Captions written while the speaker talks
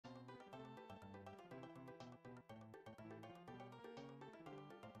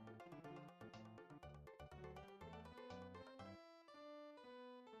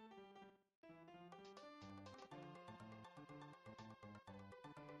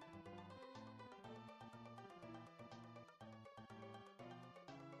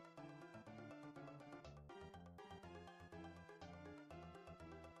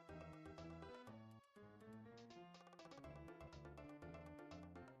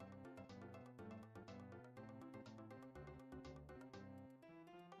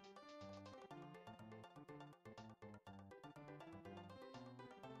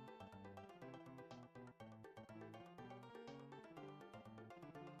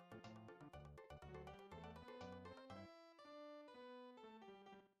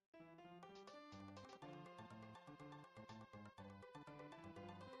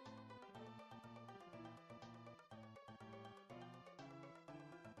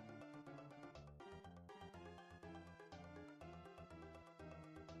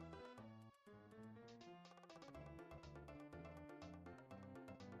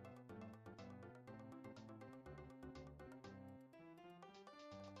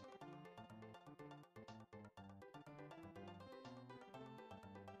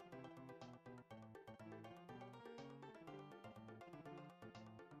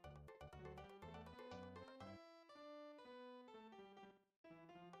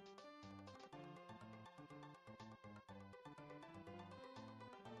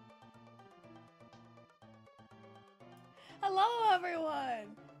Hello,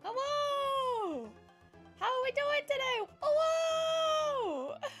 everyone. Hello. How are we doing today?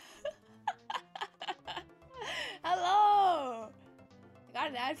 Hello. Hello. I got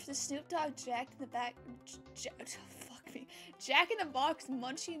an ad for the Snoop Dogg Jack in the back. Fuck me. Jack in the Box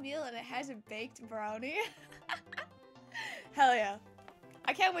munchie meal, and it has a baked brownie. Hell yeah.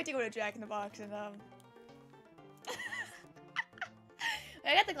 I can't wait to go to Jack in the Box and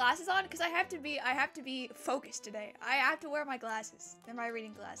I got the glasses on because I have to be focused today. I have to wear my glasses. They're my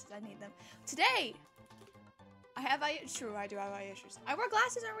reading glasses. I need them. Today, I have eye true, I do have eye issues. I wear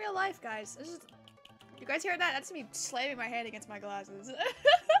glasses in real life, guys. This is, you guys hear that? That's me slamming my hand against my glasses.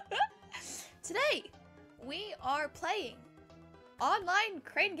 Today, we are playing online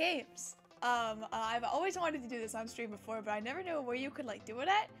crane games. I've always wanted to do this on stream before, but I never knew where you could like do it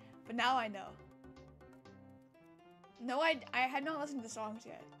at. But now I know. No, I had not listened to the songs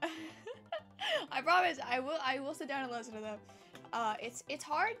yet. I promise I will sit down and listen to them. It's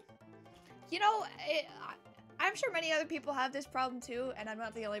hard. You know, I'm sure many other people have this problem too, and I'm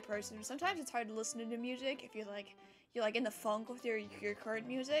not the only person. Sometimes it's hard to listen to music if you're like in the funk with your current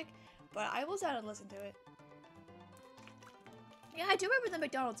music, but I will sit down and listen to it. Yeah, I do remember the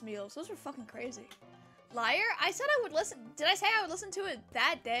McDonald's meals. Those were fucking crazy. Liar? I said I would listen. Did I say I would listen to it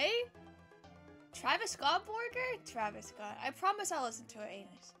that day? Travis Scott burger? Travis Scott. I promise I'll listen to it,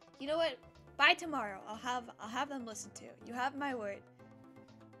 anyways. You know what? By tomorrow, I'll have them listen to. You have my word.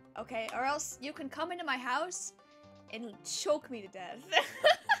 Okay, or else you can come into my house and choke me to death.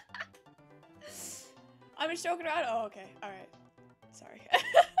 I'm just joking around. Oh, okay. Alright. Sorry.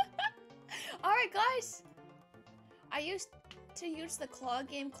 Alright, guys. I used to use the claw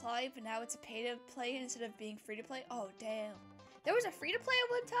game Claw, but now it's a pay to play instead of being free to play. Oh, damn. There was a free to play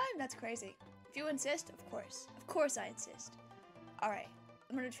at one time? That's crazy. If you insist, of course. Of course I insist. Alright.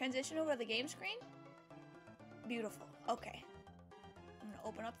 I'm gonna transition over to the game screen. Beautiful. Okay. I'm gonna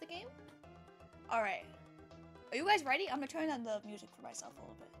open up the game. Alright. Are you guys ready? I'm gonna turn on the music for myself a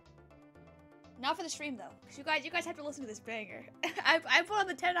little bit. Not for the stream though, because you guys have to listen to this banger. I put on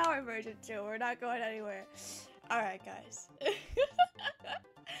the 10-hour version too. We're not going anywhere. Alright, guys.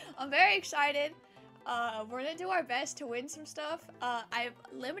 I'm very excited. We're gonna do our best to win some stuff. I've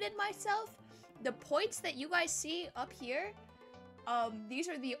limited myself. The points that you guys see up here, these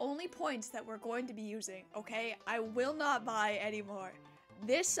are the only points that we're going to be using, okay? I will not buy anymore.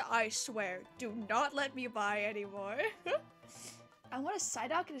 This, I swear. Do not let me buy anymore. I want a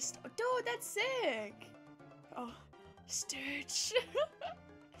Psyduck and a dude, that's sick! Oh, Sturge.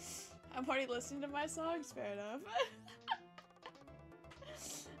 I'm already listening to my songs, fair enough.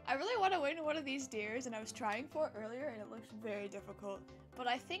 I really want to win one of these deers, and I was trying for it earlier, and it looks very difficult. But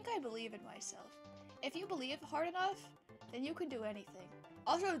I think I believe in myself. If you believe hard enough, then you can do anything.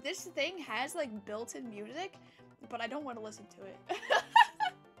 Also, this thing has, like, built-in music, but I don't want to listen to it.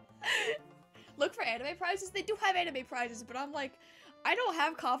 Look for anime prizes? They do have anime prizes, but I'm like, I don't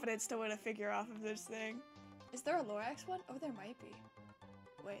have confidence to win a figure off of this thing. Is there a Lorax one? Oh, there might be.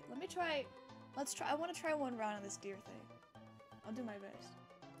 Wait, let me try. Let's try. I want to try one round on this deer thing. I'll do my best.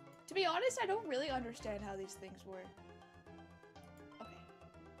 To be honest, I don't really understand how these things work. Okay.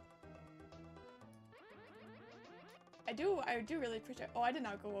 I do really appreciate. Oh, I did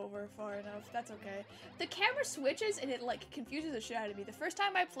not go over far enough. That's okay. The camera switches and it like confuses the shit out of me. The first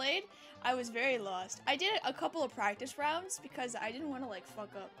time I played, I was very lost. I did a couple of practice rounds because I didn't want to like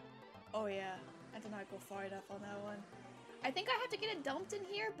fuck up. Oh yeah, I did not go far enough on that one. I think I have to get it dumped in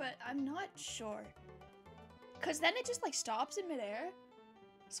here, but I'm not sure. Cause then it just like stops in midair.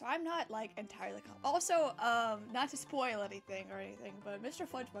 So I'm not, like, entirely also, not to spoil anything or anything, but Mr.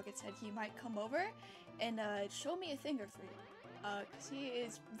 Fudge Bucket said he might come over and, show me a thing or three. Cause he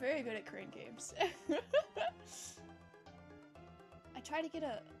is very good at crane games. I tried to get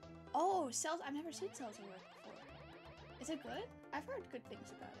a... Oh, Cells... I've never seen Cells at work before. Is it good? I've heard good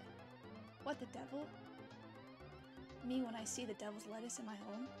things about it. What, the devil? Me when I see the devil's lettuce in my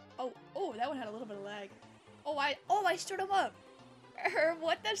home? Oh, that one had a little bit of lag. Oh, I stood him up!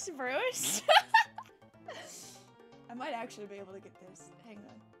 What the spruce? I might actually be able to get this. Hang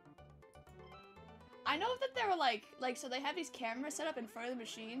on. I know that there were like so they have these cameras set up in front of the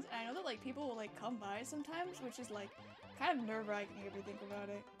machines, and I know that like people will like come by sometimes, which is like kind of nerve-wracking if you think about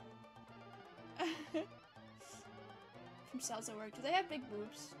it. From Cells at Work. Do they have big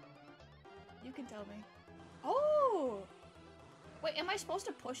boobs? You can tell me. Oh! Wait, am I supposed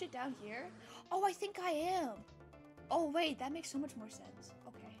to push it down here? Oh, I think I am! Oh wait, that makes so much more sense.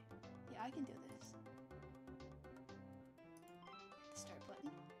 Okay. Yeah, I can do this. Start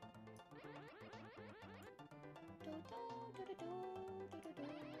button.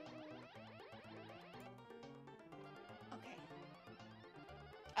 Okay.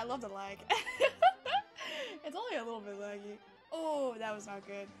 I love the lag. It's only a little bit laggy. Oh, that was not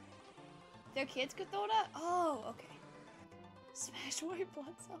good. Their kids could throw that? Oh, okay. Smash white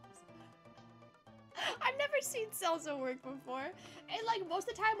blood cells. I've never seen salsa work before. And like most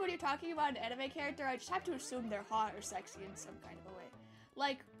of the time when you're talking about an anime character, I just have to assume they're hot or sexy in some kind of a way.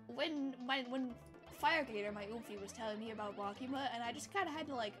 Like when Fire Gator, my Oomfie, was telling me about Wakima, and I just kind of had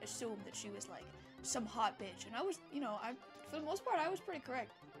to like assume that she was like some hot bitch, and I was, you know, for the most part I was pretty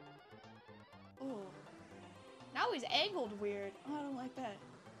correct. Ooh. Now he's angled weird. Oh, I don't like that.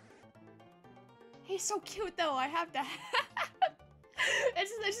 He's so cute though. I have to.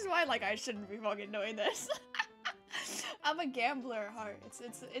 This is why like I shouldn't be fucking doing this. I'm a gambler at heart.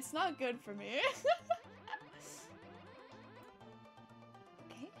 It's not good for me.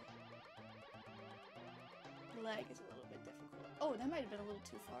 Okay. The lag is a little bit difficult. Oh, that might have been a little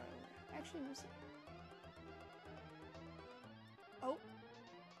too far over. Actually, we'll see. Oh.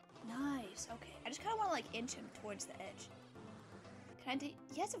 Nice. Okay. I just kind of want to like inch him towards the edge. Can I do?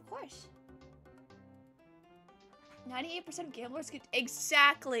 Yes, of course. 98% of gamblers get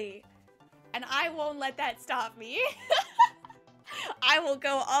exactly, and I won't let that stop me. I will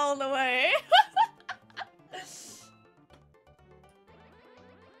go all the way.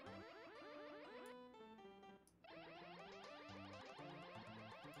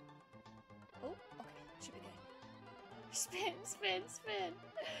 Oh, okay, should be good. Spin, spin, spin.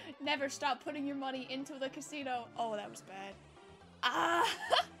 Never stop putting your money into the casino. Oh, that was bad. Ah.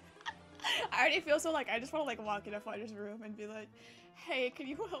 I already feel so like I just want to like walk in a fighter's room and be like, hey, can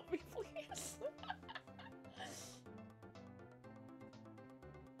you help me please?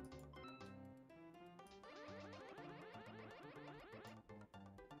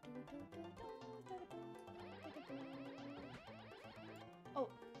 Oh,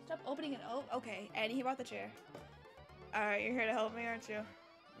 stop opening it. Oh, okay. And he brought the chair. Alright, you're here to help me, aren't you?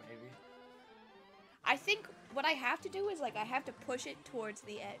 Maybe. I think what I have to do is like I have to push it towards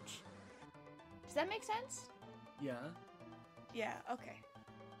the edge. Does that make sense? Yeah. Yeah, okay.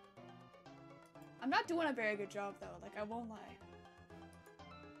 I'm not doing a very good job though, like I won't lie.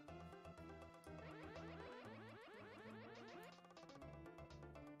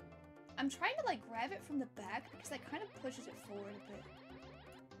 I'm trying to like grab it from the back because that kind of pushes it forward a bit.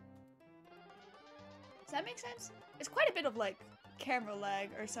 Does that make sense? It's quite a bit of like camera lag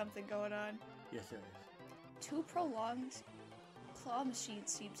or something going on. Yes, it is. Too prolonged claw machine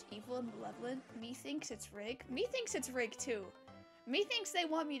seems evil and malevolent. Me thinks it's rigged. Me thinks it's rigged too. Me thinks they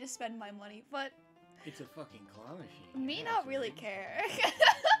want me to spend my money, but It's a fucking claw machine. me Yeah, not it's really rigged. care.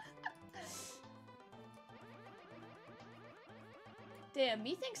 Damn,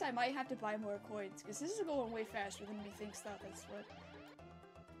 me thinks I might have to buy more coins, because this is going way faster than me thinks thought this would.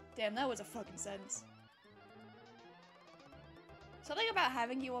 Damn, that was a fucking sentence. Something about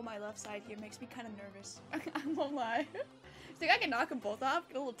having you on my left side here makes me kind of nervous. I won't lie. Think I can knock them both off?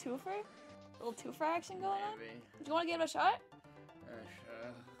 Get a little twofer? A little twofer action going on? Maybe. Do you want to give it a shot?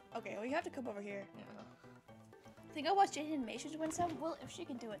 Sure. Okay, well you have to come over here. Yeah. Think I watched Jane Animations win some? Well, if she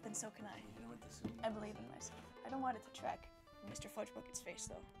can do it, then so can I. You know what this I believe in myself. I don't want it to track Mr. Fudge Bucket's face,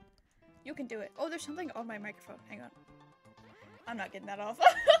 though. You can do it. Oh, there's something on my microphone. Hang on. I'm not getting that off.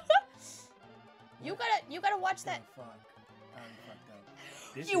 You gotta watch that. Oh, fuck. I'm fucked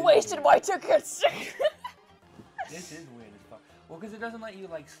up. This You is wasted weird. my tickets! This is weird as fuck. Well, because it doesn't let you,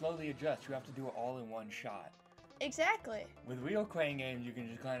 like, slowly adjust. You have to do it all in one shot. Exactly. With real crane games, you can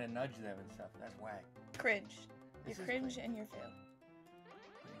just kind of nudge them and stuff. That's whack. Cringe. This You is cringe cringe. and you fail.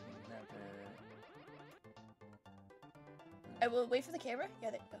 You have to- I will wait for the camera.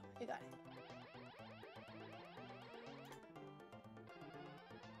 Yeah, there you go. You got it.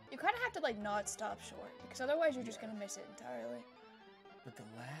 You kind of have to like not stop short because otherwise you're just gonna miss it entirely. But the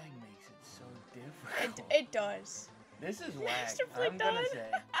lag makes it so difficult. It does. This is whack. Mr. Flip I'm gonna Dog.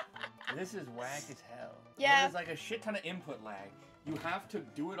 say. This is whack as hell. Yeah. There's like a shit ton of input lag. You have to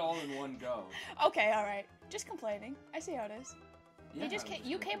do it all in one go. Okay, all right. Just complaining. I see how it is. Yeah,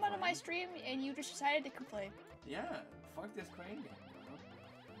 You came onto my stream and you just decided to complain. Yeah, fuck this crane game, bro.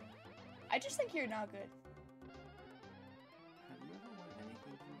 I just think you're not good. Have you ever won anything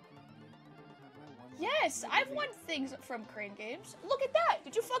from a crane game? Have I won Yes, something? I've won things from Crane Games. Look at that.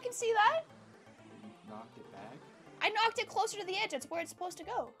 Did you fucking see that? You knocked it back? I knocked it closer to the edge. That's where it's supposed to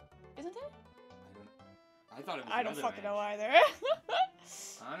go. Isn't it? I thought it was I the don't other fucking know edge. either.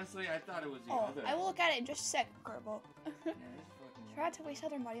 Honestly, I thought it was the Oh, other I will edge. look at it in just a sec, Gerbil. Yeah, this fucking Try to waste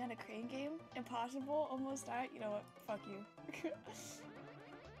other money on a crane game? Impossible? Almost died? You know what? Fuck you.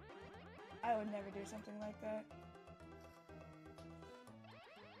 I would never do something like that.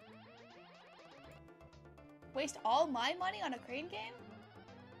 Waste all my money on a crane game?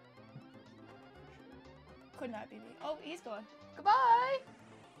 could not be me. Oh, he's gone. Goodbye!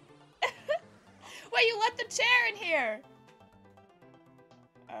 Wait, you let the chair in here!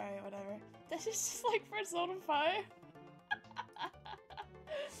 Alright, whatever. This is just like Persona 5.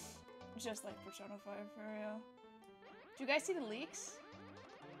 Just like Persona 5, for real. Do you guys see the leaks?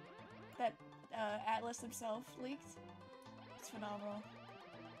 That Atlas himself leaked? It's phenomenal.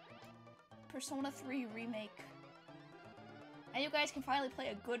 Persona 3 Remake. And you guys can finally play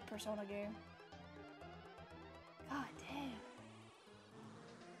a good Persona game. God damn.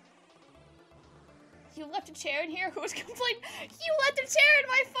 You left a chair in here? Who's complaining? You left a chair in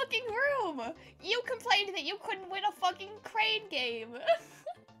my fucking room! You complained that you couldn't win a fucking crane game!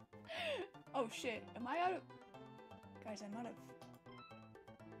 Oh shit, am I out of... Guys, I'm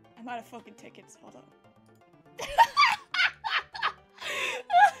out of fucking tickets, hold on.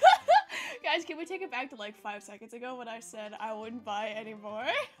 Guys, can we take it back to like 5 seconds ago when I said I wouldn't buy anymore?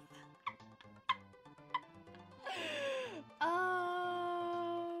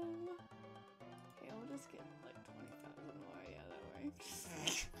 Okay, we'll just get like 20,000 more, yeah, that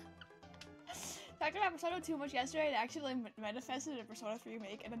works. Talked about Persona too much yesterday and actually manifested a Persona 3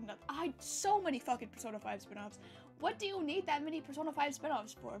 remake and another. So many fucking Persona 5 spin-offs. What do you need that many Persona 5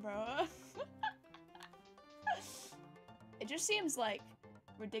 spin-offs for, bro? It just seems like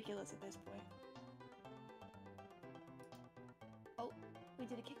ridiculous at this point. Oh, wait,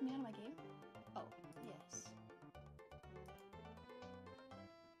 did it kick me out of my game? Oh, yes.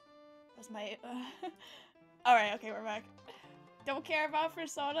 That's my, Alright, okay, we're back. Don't care about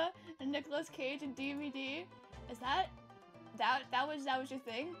Persona and Nicolas Cage and DVD. Is that was your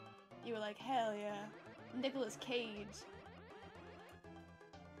thing? You were like, hell yeah. Nicolas Cage.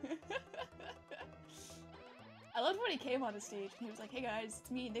 I loved when he came on the stage and he was like, hey guys,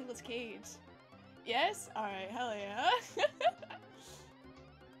 it's me, Nicolas Cage. Yes? Alright, hell yeah.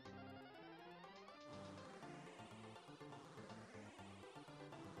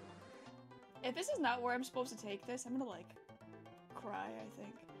 If this is not where I'm supposed to take this, I'm gonna like cry, I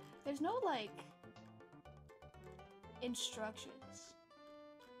think. There's no like instructions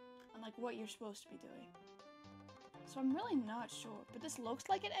on like what you're supposed to be doing. So I'm really not sure, but this looks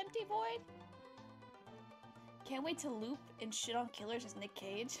like an empty void. Can't wait to loop and shit on killers as Nick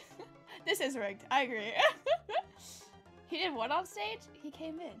Cage. This is rigged, I agree. He did what on stage? He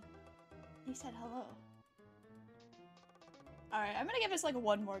came in. He said hello. Alright, I'm gonna give this like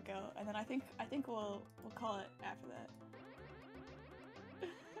one more go, and then I think we'll call it after that.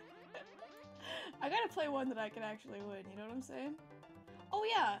 I gotta play one that I can actually win, you know what I'm saying? Oh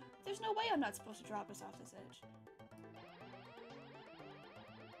yeah, there's no way I'm not supposed to drop us off this edge.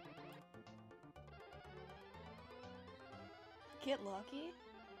 Get lucky?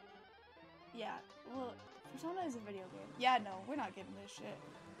 Yeah, well, Persona is a video game. Yeah, no, we're not getting this shit.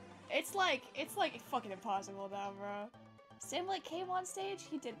 It's like fucking impossible now, bro. Simlic came on stage?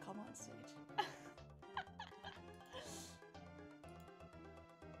 He did come on stage.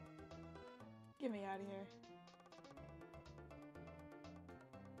 Get me out of here.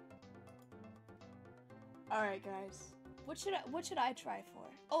 Alright guys. What should I try for?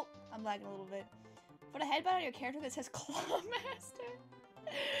 Oh, I'm lagging a little bit. Put a headband on your character that says Clawmaster.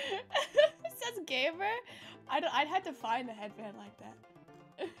 It says gamer. I'd have to find a headband like that.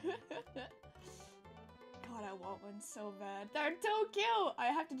 God, I want one so bad. They're so cute. I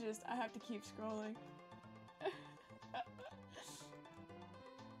have to keep scrolling.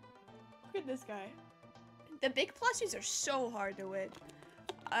 Look at this guy. The big plushies are so hard to win.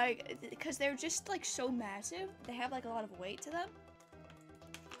 Because they're just like so massive. They have like a lot of weight to them.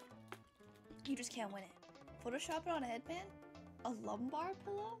 You just can't win it. Photoshop it on a headband? A lumbar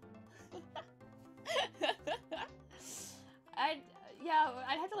pillow? I'd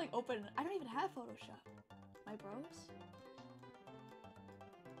have to like open. I don't even have Photoshop. My bros?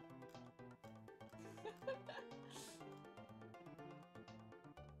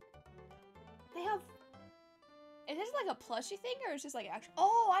 They have. Is this like a plushie thing or is this like actual?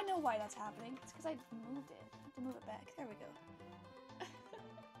 Oh, I know why that's happening. It's because I moved it. I have to move it back. There we go.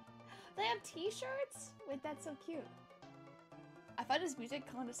 They have t-shirts? Wait, that's so cute. I find this music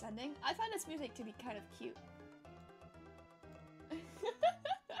condescending. I find this music to be kind of cute.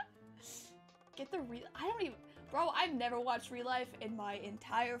 Get the real. I don't even. Bro, I've never watched Real Life in my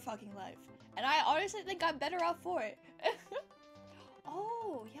entire fucking life. And I honestly think I'm better off for it.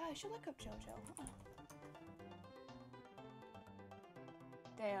 Oh, yeah, I should look up JoJo. Huh.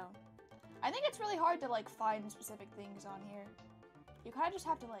 Damn. I think it's really hard to like find specific things on here. You kind of just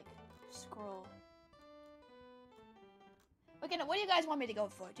have to like scroll. Okay, now what do you guys want me to go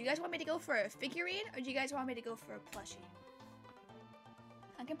for? Do you guys want me to go for a figurine or do you guys want me to go for a plushie?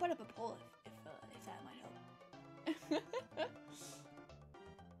 I can put up a poll if that might help.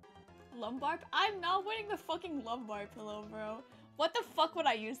 Lumbar? I'm not winning the fucking lumbar pillow, bro. What the fuck would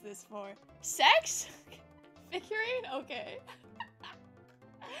I use this for? Sex? Figurine? Okay.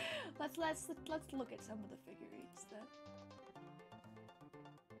 let's look at some of the figurines then.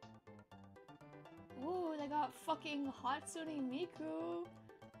 Ooh, they got fucking Hatsune Miku.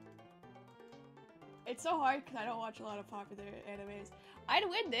 It's so hard because I don't watch a lot of popular animes. I'd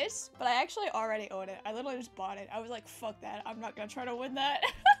win this, but I actually already own it. I literally just bought it. I was like, fuck that. I'm not gonna try to win that.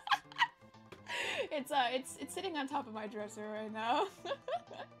 It's sitting on top of my dresser right now.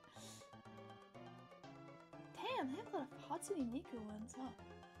 Damn, they have a lot of Hatsune Miku ones, huh?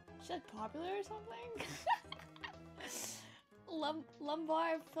 Is she like popular or something?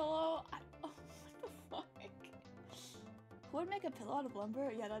 Lumbar pillow. What the fuck? Who would make a pillow out of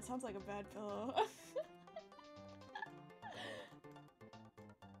lumber? Yeah, that sounds like a bad pillow.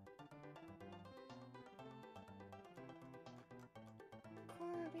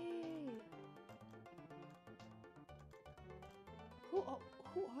 Kirby. Who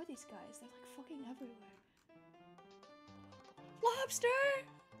are these guys? They're like fucking everywhere. Lobster!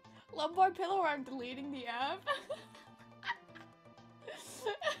 Lumbar pillow, or I'm deleting the app.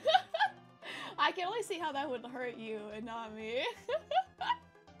 I can only see how that would hurt you and not me.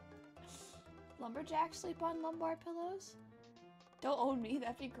 Lumberjacks sleep on lumbar pillows? Don't own me,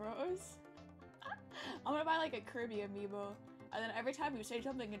 that'd be gross. I'm gonna buy like a Kirby amiibo, and then every time you say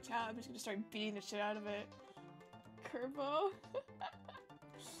something in chat, I'm just gonna start beating the shit out of it. Kerbo?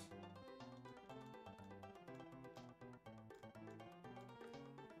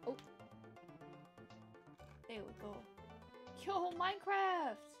 Oh. There we go. Yo,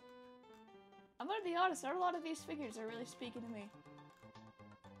 Minecraft! I'm gonna be honest, not a lot of these figures are really speaking to me.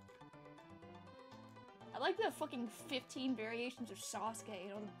 I like the fucking 15 variations of Sasuke, you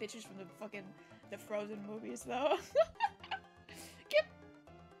know, the bitches from the Frozen movies, though. Get.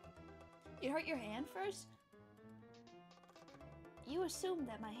 You hurt your hand first? You assume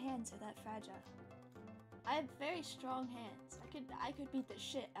that my hands are that fragile. I have very strong hands. I could beat the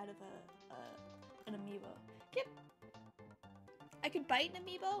shit out of an amiibo. Get. I could bite an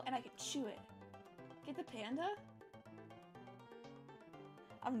amiibo and I could chew it. Get the panda?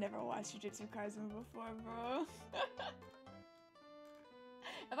 I've never watched Jujutsu Kaisen before, bro.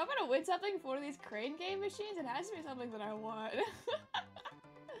 If I'm gonna win something for one of these crane game machines, it has to be something that I want.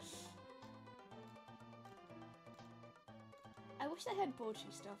 I wish they had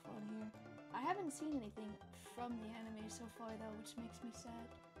Bochi stuff on here. I haven't seen anything from the anime so far though, which makes me sad.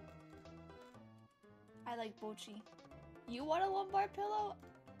 I like Bochi. You want a lumbar pillow?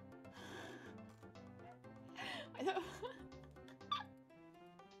 I don't.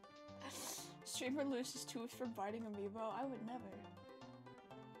 Streamer loses tooth for biting amiibo? I would never.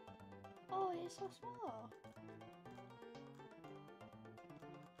 Oh, he's so small.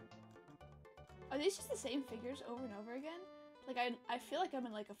 Are these just the same figures over and over again? Like, I feel like I'm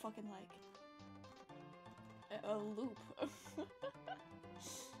in like a fucking like a loop.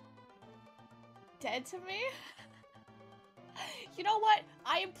 Dead to me? You know what?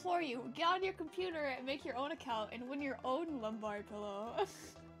 I implore you, get on your computer and make your own account and win your own lumbar pillow.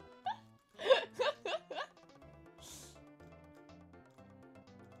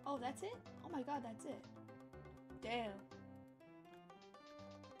 Oh, that's it? Oh my god, that's it. Damn.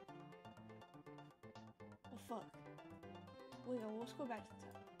 Oh fuck. Wait, let's go back to the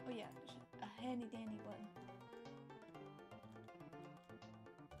top. Oh yeah, there's a handy dandy button.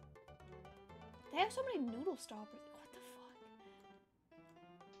 They have so many noodle stoppers. What the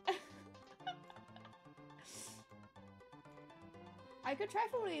fuck? I could try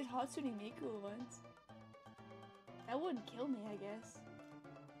for one of these Hatsune Miku ones. That wouldn't kill me, I guess.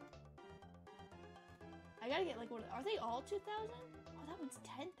 I gotta get like one. Are they all 2,000? Oh, that one's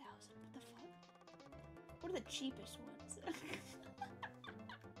 10,000. What the fuck? What are the cheapest ones?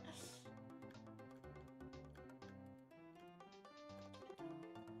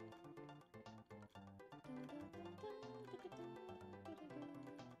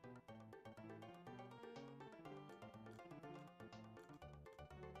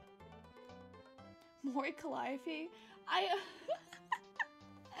 Mori Calliope? I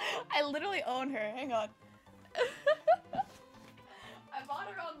literally own her. Hang on. I bought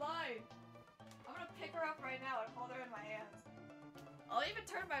her online. I'm gonna pick her up right now and hold her in my hands. I'll even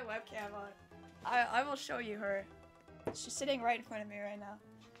turn my webcam on. I will show you her. She's sitting right in front of me right now.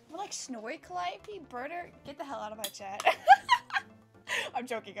 We're like Snorri Calliope? Birder? Get the hell out of my chat. I'm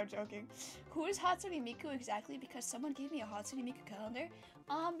joking, I'm joking. Who is Hatsune Miku exactly? Because someone gave me a Hatsune Miku calendar.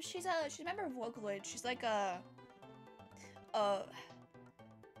 She's a member of Vocaloid. She's like a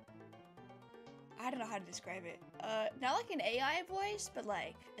I don't know how to describe it. Not like an AI voice, but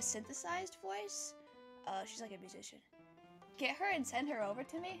like a synthesized voice. She's like a musician. Get her and send her over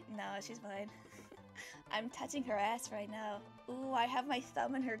to me? No, she's mine. I'm touching her ass right now. Ooh, I have my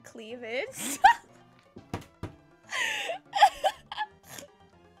thumb in her cleavage.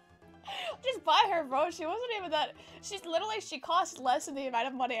 Just buy her, bro. She wasn't even that. She's literally, she costs less than the amount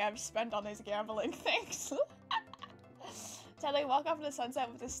of money I've spent on these gambling things. Sadly, walk off to the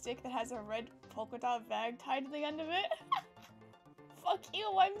sunset with a stick that has a red polka dot bag tied to the end of it. Fuck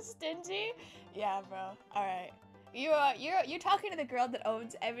you, I'm stingy. Yeah, bro. Alright. You're talking to the girl that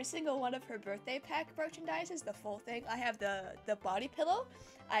owns every single one of her birthday pack merchandises, the full thing. I have the body pillow.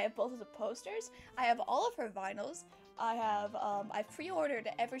 I have both of the posters. I have all of her vinyls. I have I pre-ordered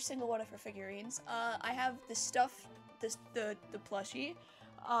every single one of her figurines. I have the stuff, the plushie.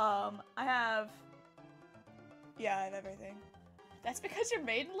 I have, yeah, I have everything. That's because you're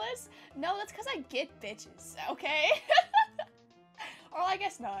maidenless? No, that's because I get bitches, okay? Or I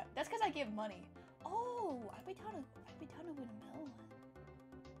guess not. That's because I give money. Oh, I'd be down to win a mill.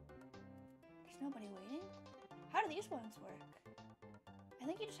 There's nobody waiting? How do these ones work? I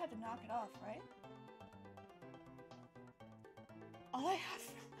think you just have to knock it off, right? All I have...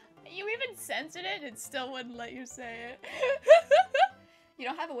 You even censored it and still wouldn't let you say it. You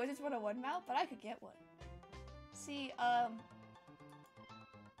don't have a Wizards 101 mount, but I could get one. See,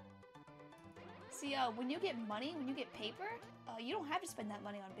 when you get money, when you get paper, you don't have to spend that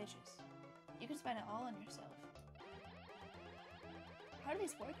money on bitches. You can spend it all on yourself. How do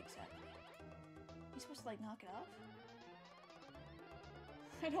these work exactly? You supposed to, like, knock it off?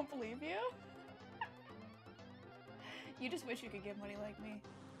 I don't believe you. You just wish you could give money like me.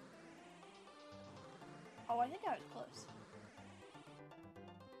 Oh, I think I was close.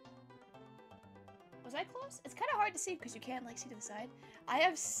 Was I close? It's kind of hard to see because you can't, like, see to the side. I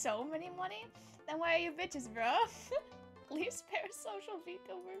have so many money. Then why are you bitches, bro? Least parasocial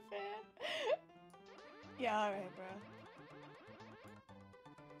VTuber fan. Yeah, alright, bro.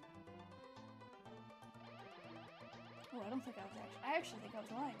 Oh, I don't think I was I actually think I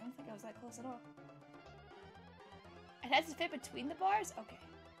was lying. I don't think I was that close at all. It has to fit between the bars? Okay.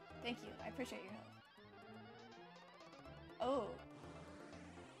 Thank you. I appreciate your help. Oh.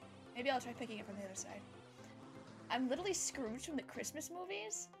 Maybe I'll try picking it from the other side. I'm literally Scrooge from the Christmas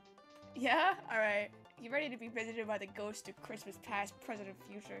movies? Yeah? Alright. You ready to be visited by the ghost of Christmas past, present, and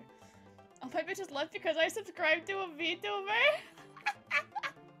future? Oh, my bitch is left because I subscribed to a VTuber?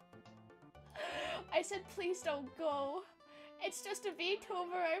 I said, please don't go. It's just a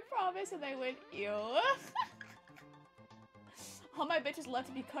VTuber, I promise. And they went, ew. All my bitches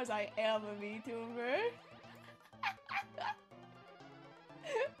left because I am a VTuber.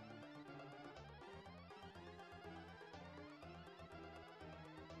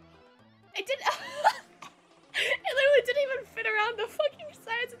 It didn't. It literally didn't even fit around the fucking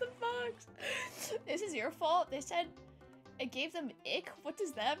sides of the box. This is your fault. They said it gave them ick. What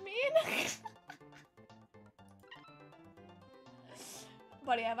does that mean?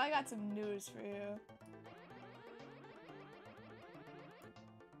 Buddy, have I got some news for you?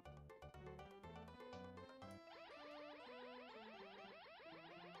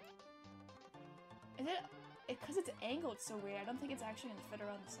 Is it? Because it's angled so weird, I don't think it's actually gonna fit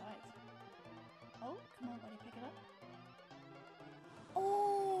around the sides. Oh, come on, buddy, pick it up.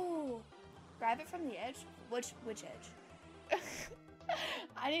 Oh! Grab it from the edge? Which edge?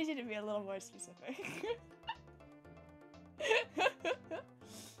 I need you to be a little more specific.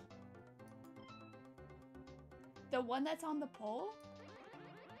 The one that's on the pole?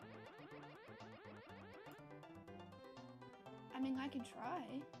 I mean, I can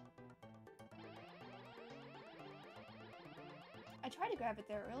try. I tried to grab it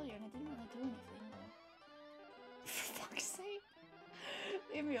there earlier and it didn't really do anything. For fuck's sake.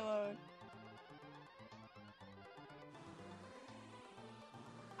 Leave me alone.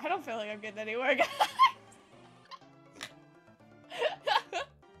 I don't feel like I'm getting anywhere, guys.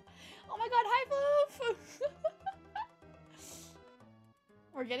 Oh my god, hi, Bloof!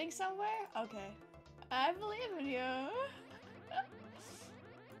 We're getting somewhere? Okay. I believe in you.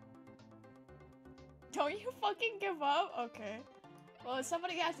 Don't you fucking give up? Okay. Well,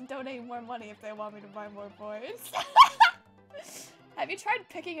 somebody has to donate more money if they want me to buy more points. Have you tried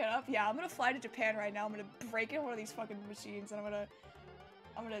picking it up? Yeah, I'm gonna fly to Japan right now. I'm gonna break in one of these fucking machines and I'm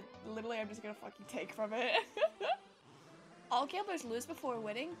just gonna fucking take from it. All gamblers lose before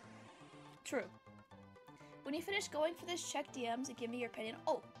winning? True. When you finish going for this, check DMs and give me your opinion.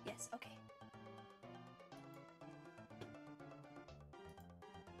 Oh, yes, okay.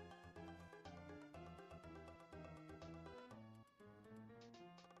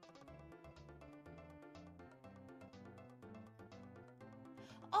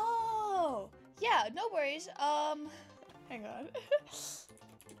 Yeah, no worries. Hang on.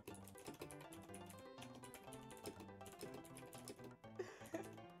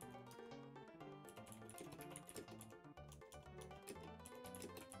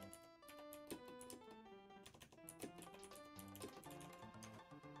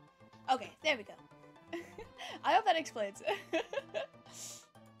 Okay, there we go. I hope that explains.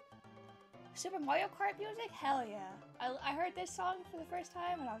 Super Mario Kart music? Hell yeah. I heard this song for the first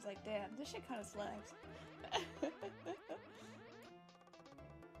time and I was like, damn, this shit kind of slaps.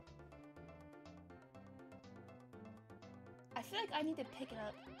 I feel like I need to pick it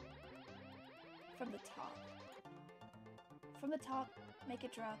up from the top. From the top, make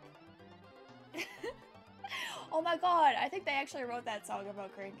it drop. Oh my god, I think they actually wrote that song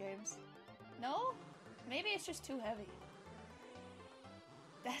about crane games. No? Maybe it's just too heavy.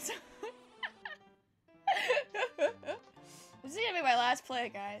 That's... This is gonna be my last play,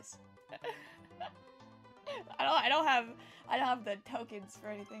 guys. I don't have the tokens for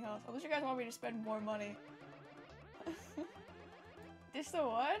anything else. Unless you guys want me to spend more money. This the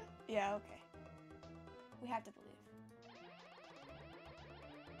one? Yeah, okay. We have to believe.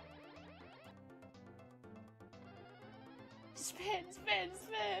 Spin, spin,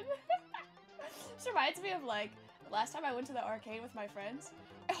 spin! This reminds me of, like, last time I went to the arcade with my friends.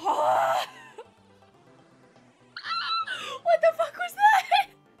 What the fuck was that?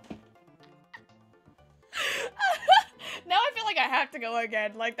 Now I feel like I have to go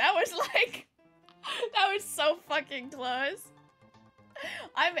again. Like, that was like... That was so fucking close.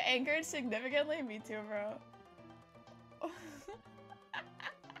 I'm angered significantly. Me too, bro.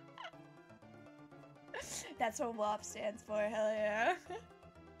 That's what WOP stands for, hell yeah.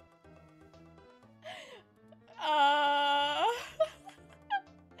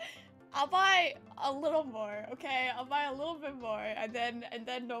 I'll buy a little more, okay? I'll buy a little bit more, and then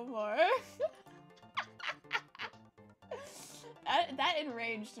no more. that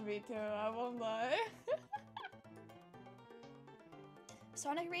enraged me too, I won't lie.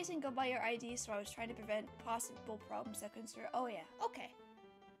 Sonic Racing, go buy your ID, so I was trying to prevent possible problems that concern. Oh yeah, okay.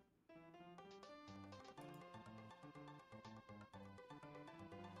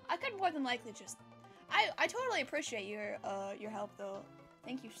 I could more than likely just... I totally appreciate your help though.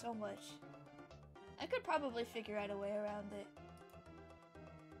 Thank you so much. I could probably figure out a way around it.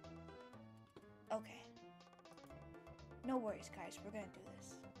 Okay. No worries, guys. We're gonna do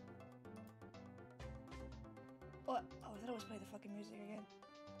this. What? Oh, I thought I was playing the fucking music again.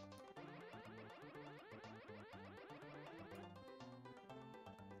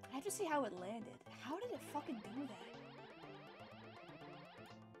 I have to see how it landed. How did it fucking do that?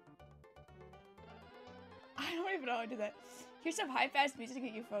 I don't even know how to do that. Here's some high-fast music to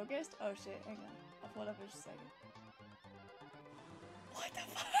get you focused. Oh shit, hang on. I'll pull it up in just a second. What the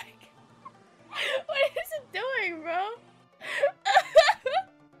fuck? What is it doing, bro?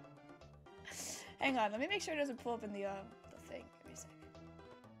 Hang on, let me make sure it doesn't pull up in the thing. Give me a sec.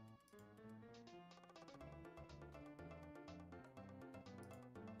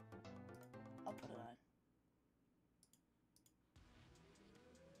 I'll put it on.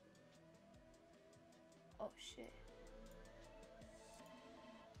 Oh shit.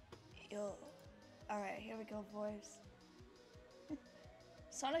 Yo. Alright, here we go, boys.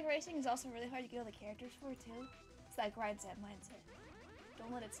 Sonic Racing is also really hard to get all the characters for, too. It's that grindset mindset.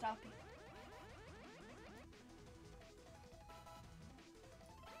 Don't let it stop you.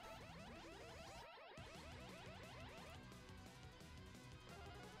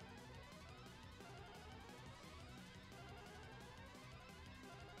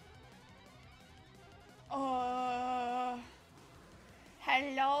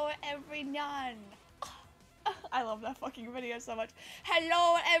 Hello, everyone. I love that fucking video so much.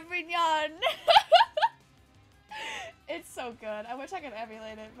 Hello, everyone. It's so good. I wish I could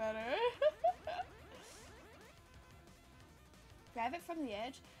emulate it better. Grab it from the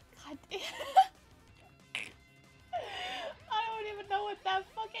edge? God damn. I don't even know what that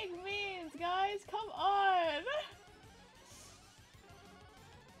fucking means, guys. Come on.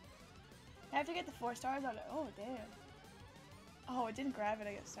 I have to get the 4 stars on it. Oh, damn. Oh, it didn't grab it,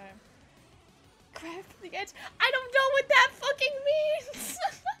 I guess, time. Grab from the edge? I don't know what that fucking means!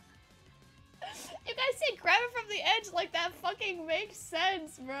 You guys say grab it from the edge like that fucking makes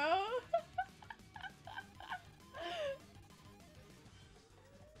sense, bro.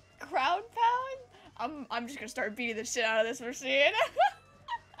 Crown pound? I'm just gonna start beating the shit out of this machine.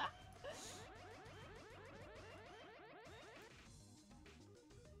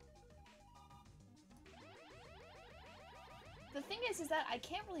 The thing is that I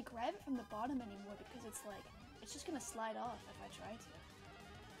can't really grab it from the bottom anymore because it's like, it's just gonna slide off if I try to.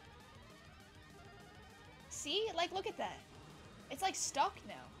 See? Like, look at that. It's like stuck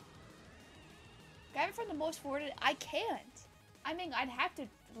now. Grab it from the most forwarded. I can't. I mean, I'd have to,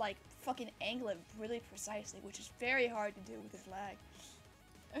 like, fucking angle it really precisely, which is very hard to do with this lag.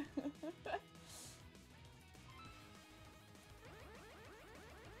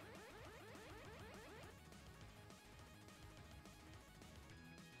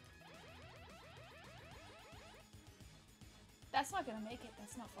 That's not gonna make it.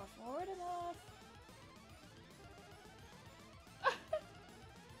 That's not far forward enough.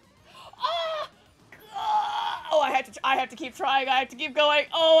 Oh, I have to keep trying. I have to keep going.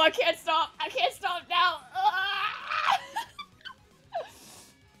 Oh, I can't stop. I can't stop now.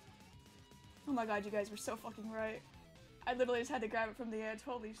 Oh my god, you guys were so fucking right. I literally just had to grab it from the edge.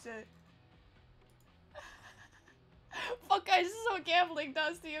 Holy shit. Fuck, guys, this is what gambling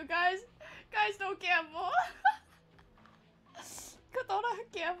does to you guys. Guys, don't gamble. Kadona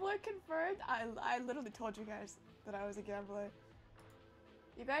gambler confirmed. I literally told you guys that I was a gambler.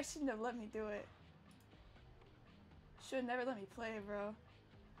 You guys shouldn't have let me do it. Should never let me play, bro.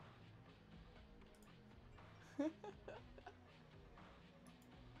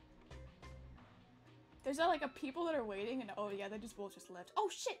 There's like a people that are waiting and oh yeah, they just will just left. Oh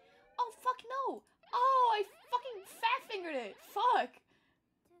shit! Oh fuck no! Oh, I fucking fat fingered it! Fuck!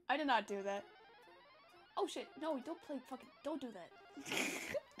 I did not do that. Oh shit, no, don't play fucking, don't do that.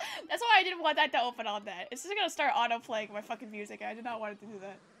 That's why I didn't want that to open on that. It's just gonna start auto-playing my fucking music. I did not want it to do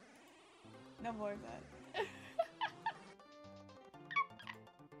that. No more of that.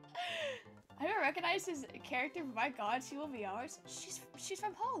 I don't recognize his character, but my god, she will be ours. She's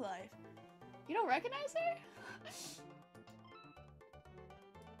from Hololive. You don't recognize her?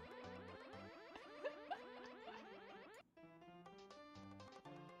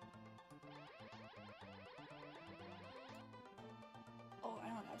 Oh, I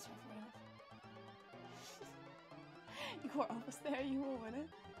don't know. I was trying for enough. You are almost there. You will win it.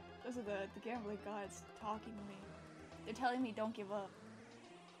 Those are the gambling gods talking to me. They're telling me don't give up.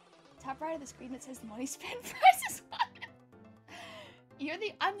 Top right of the screen that says money spent price is one.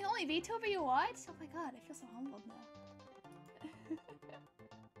 I'm the only VTuber you watch? Oh my god, I feel so humbled now.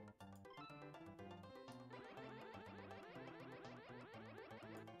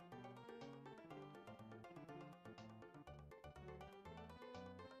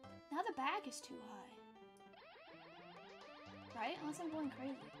 Now the bag is too high. Right? Unless I'm going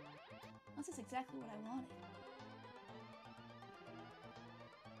crazy. Unless it's exactly what I wanted.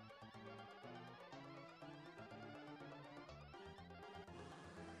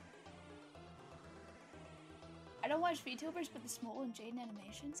 I don't watch VTubers, but the Smole and Jaden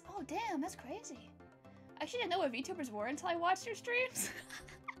animations. Oh damn, that's crazy. I actually didn't know what VTubers were until I watched your streams.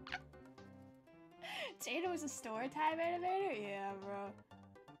 Jaden was a story time animator? Yeah, bro.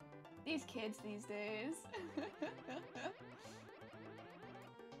 These kids these days.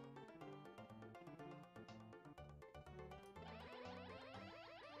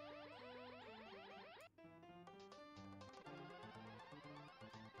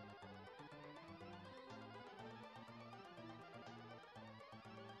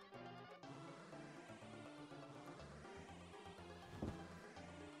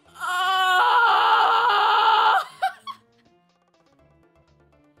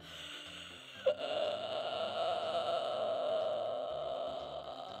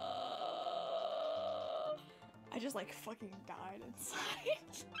 I just like fucking died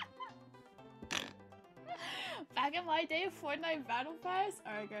inside. Back in my day, Fortnite Battle Pass.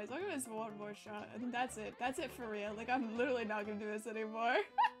 Alright guys, I'll give this one more shot. I think that's it. That's it for real. Like, I'm literally not gonna do this anymore.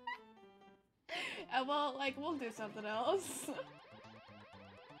 And well, like, we'll do something else.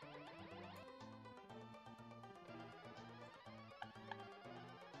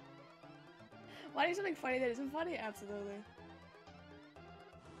 Why do something funny that isn't funny? Absolutely.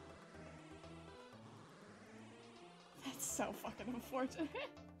 That's so fucking unfortunate.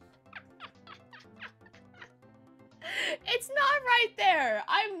 It's not right there.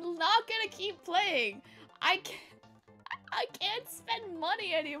 I'm not gonna keep playing. I can't spend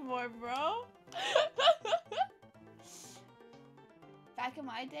money anymore, bro. Back in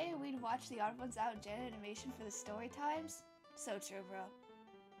my day, we'd watch the Odd Ones Out Gen animation for the story times. So true, bro.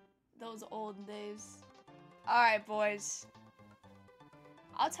 Those old days. Alright, boys.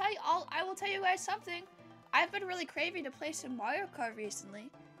 I will tell you guys something. I've been really craving to play some Mario Kart recently.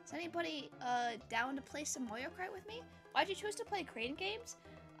 Is anybody down to play some Mario Kart with me? Why'd you choose to play Crane Games?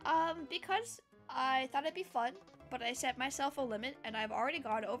 Because I thought it'd be fun, but I set myself a limit, and I've already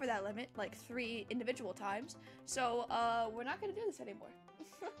gone over that limit like 3 individual times. So, we're not gonna do this anymore.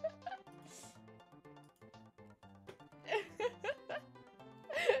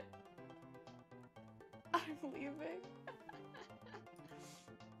 I'm leaving.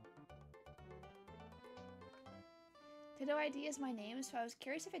 Ditto ID is my name, so I was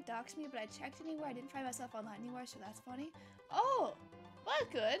curious if it doxed me, but I checked anywhere. I didn't find myself online anywhere, so that's funny. Oh, well,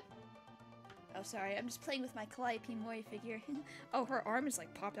 that's good. Oh, sorry, I'm just playing with my Calliope Mori figure. Oh, her arm is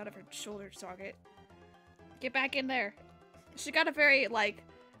like popped out of her shoulder socket. Get back in there. She got a very like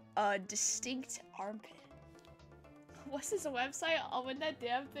distinct armpit. What's this website? I'll win that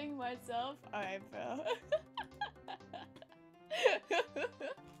damn thing myself. Alright, bro.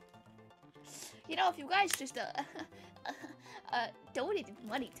 You know, if you guys just donated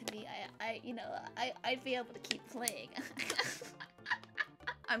money to me, I'd be able to keep playing.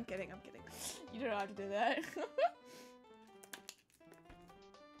 I'm kidding. You don't have to do that.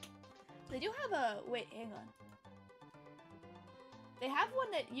 They do have a wait, hang on. They have one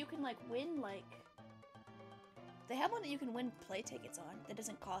that you can like win they have one that you can win play tickets on that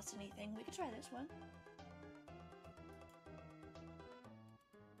doesn't cost anything. We could try this one.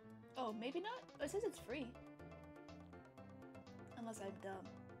 Oh, maybe not? Oh, it says it's free. Unless I'm dumb.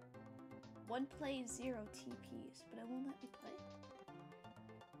 1 play 0 TPs, but it won't let me play.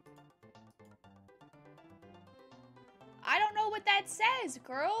 I don't know what that says,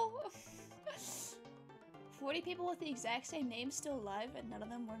 girl! 40 people with the exact same name still alive and none of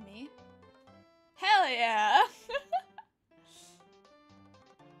them were me? Hell yeah!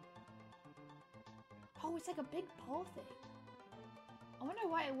 Oh, it's like a big ball thing. I wonder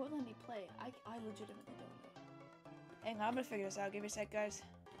why it won't let me play. I legitimately don't know. Hang on, I'm gonna figure this out. Give me a sec, guys.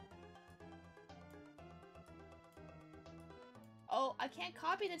 Oh, I can't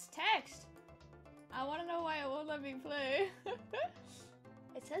copy this text. I wanna know why it won't let me play.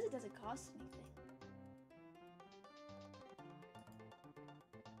 It says it doesn't cost anything.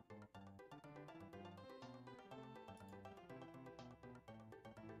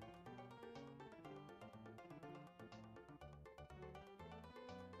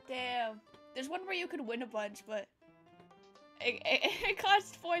 Damn. There's one where you could win a bunch, but it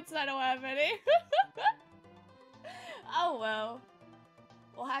costs points and I don't have any. Oh well.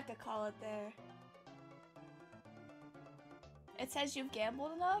 We'll have to call it there. It says you've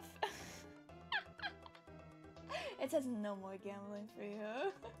gambled enough? It says no more gambling for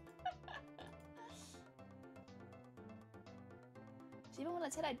you. So even when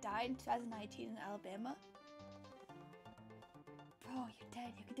it said I died in 2019 in Alabama? Bro, you're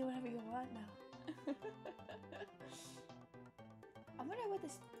dead. You can do whatever you want now. I wonder why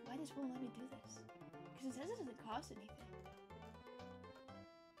this won't let me do this. Because it says it doesn't cost anything.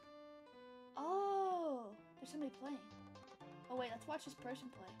 Oh, there's somebody playing. Oh wait, let's watch this person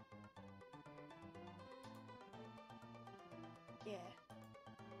play. Yeah.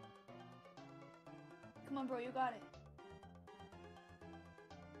 Come on, bro, you got it.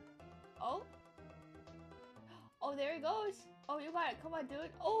 Oh? Oh, there he goes. Oh, you got it. Come on,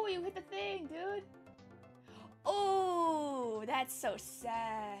 dude. Oh, you hit the thing, dude. Oh, that's so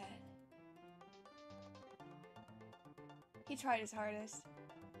sad. He tried his hardest.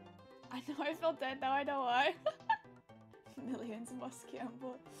 I know I felt dead now, I know why. Millions must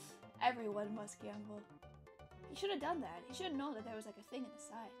gamble. Everyone must gamble. He should have done that. He should have known that there was like a thing in the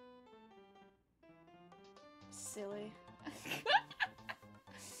side. Silly.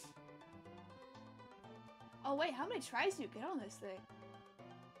 Oh wait, how many tries do you get on this thing?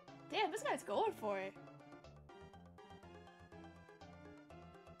 Damn, this guy's going for it.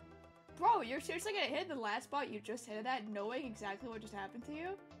 Bro, you're seriously gonna hit the last spot you just hit it at knowing exactly what just happened to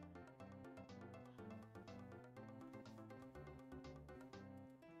you?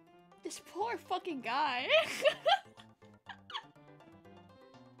 This poor fucking guy.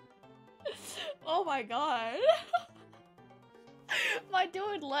 Oh my god. My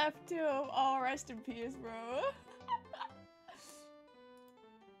dude left too. Oh, rest in peace, bro.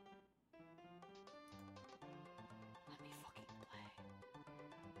 Let me fucking play.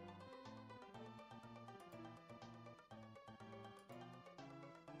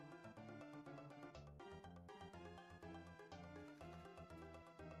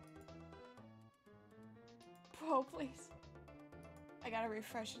 Bro, please. I gotta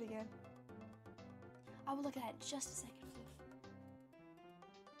refresh it again. I will look at it in just a second.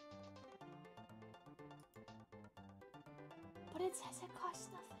 But it says it costs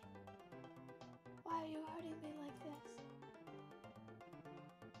nothing. Why are you hurting me like this?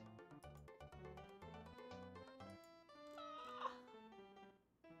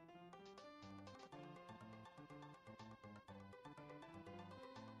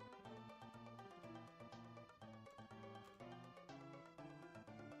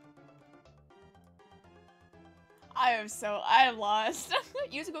 I am lost.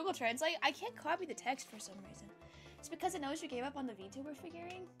 Use Google Translate. I can't copy the text for some reason. It's because it knows you gave up on the VTuber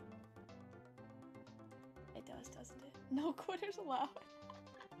figuring. It does, doesn't it? No quitters allowed.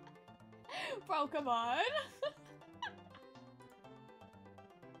 Bro, come on.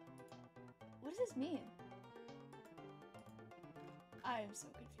 What does this mean? I am so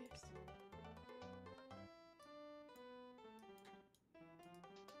confused.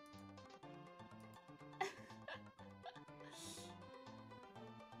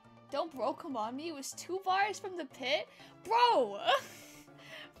 Don't bro come on me. It was 2 bars from the pit. Bro!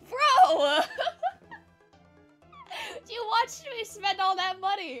 Bro! You watched me spend all that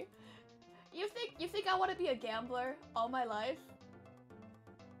money. You think I want to be a gambler all my life?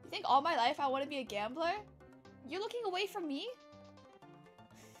 You think all my life I want to be a gambler? You're looking away from me?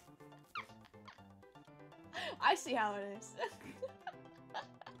 I see how it is.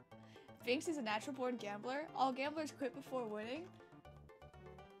 Binks is a natural born gambler. All gamblers quit before winning.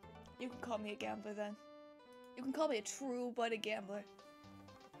 You can call me a gambler then. You can call me a true-blooded gambler.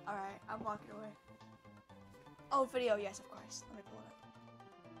 Alright, I'm walking away. Oh, video, yes, of course. Let me pull it up.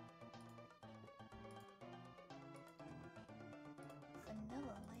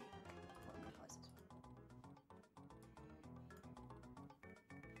 Vanilla Lake. Let me pause this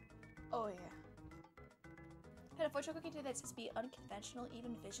one. Oh, yeah. Had a fortune cookie today that says be unconventional,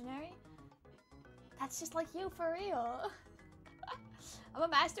 even visionary. That's just like you, for real. I'm a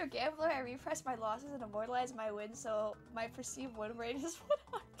master gambler. I repress my losses and immortalize my wins, so my perceived win rate is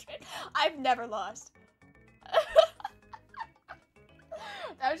 100. I've never lost.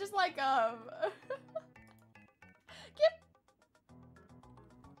 That was just like, That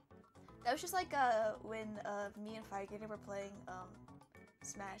was just like, when, me and Firegator were playing,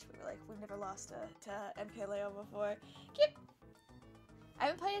 Smash. We were like, we've never lost to MKLeo before. I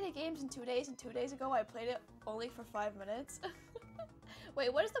haven't played any games in 2 days, and 2 days ago I played it only for 5 minutes. Wait,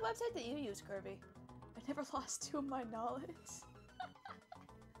 what is the website that you use, Kirby? I never lost to my knowledge.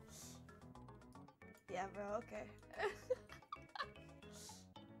 Yeah, bro, okay.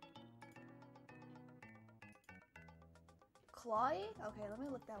 Clawy? Okay, let me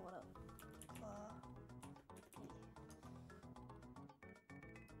look that one up.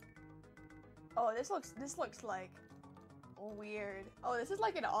 Oh, this looks like weird. Oh, this is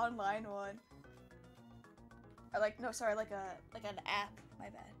like an online one. Or like, no, sorry, like an app. My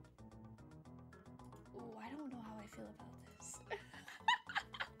bad. Ooh, I don't know how I feel about this.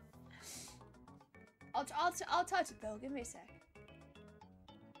 I'll touch it though. Give me a sec.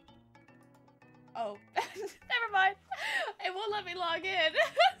 Oh, never mind. It won't let me log in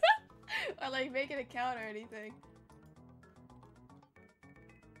or like make an account or anything.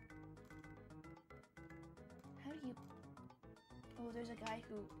 How do you? Oh, there's a guy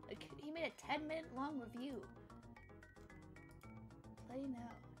who he made a 10-minute long review. Play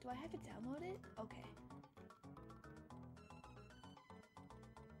now. Do I have to download it? Okay.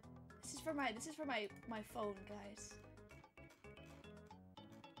 This is for my phone, guys.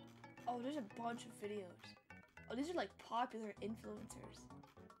 Oh, there's a bunch of videos. Oh, these are like popular influencers.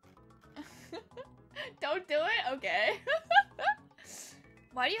 Don't do it? Okay.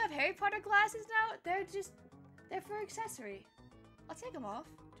 Why do you have Harry Potter glasses now? They're for accessory. I'll take them off.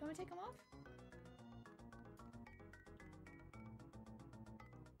 Do you want me to take them off?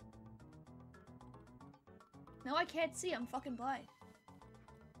 No, I can't see. I'm fucking blind.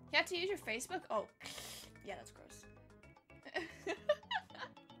 You have to use your Facebook? Oh. Yeah, that's gross.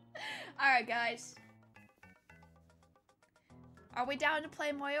 Alright, guys. Are we down to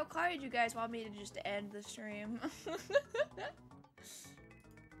play Mario Kart, or do you guys want me to just end the stream?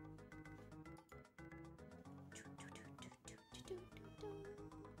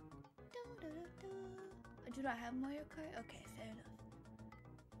 I do not have Mario Kart? Okay, fair enough.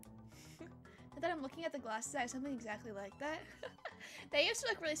 Now that I'm looking at the glasses, I have something exactly like that. They used to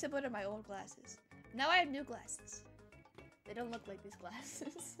look really similar to my old glasses. Now I have new glasses. They don't look like these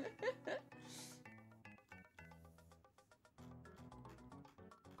glasses.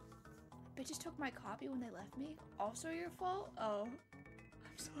 Bitches took my copy when they left me. Also your fault? Oh.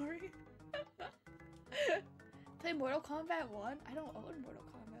 I'm sorry. Play Mortal Kombat 1? I don't own Mortal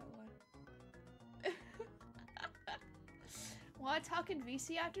Kombat 1. Wanna talk in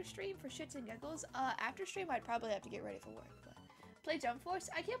VC after stream for shits and giggles? After stream I'd probably have to get ready for work, but play Jump Force?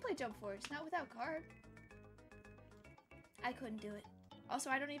 I can't play Jump Force, not without Carb. I couldn't do it. Also,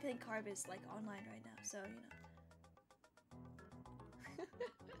 I don't even think Carb is like online right now, so you know.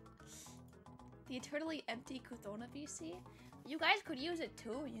 The eternally empty Kuthona VC? You guys could use it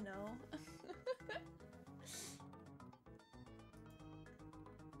too, you know.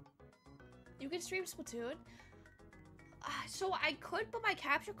 You can stream Splatoon. So I could, but my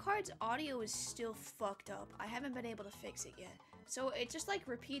capture card's audio is still fucked up. I haven't been able to fix it yet. So it just like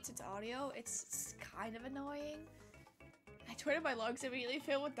repeats its audio. It's kind of annoying. I tweeted my logs immediately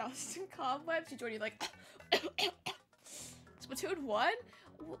filled with dust and cobwebs. You joined, you're like, Splatoon 1?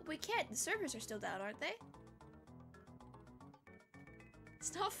 We can't. The servers are still down, aren't they?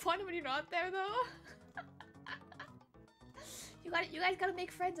 It's not fun when you're not there, though. You guys gotta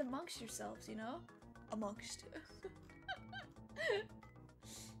make friends amongst yourselves, you know? Amongst.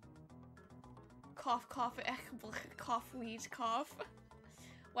 Cough, cough, cough, wheeze, cough.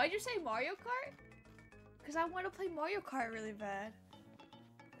 Why'd you say Mario Kart? Because I want to play Mario Kart really bad.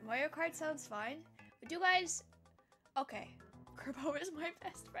 Mario Kart sounds fine. But do you guys... Okay. Kerbo is my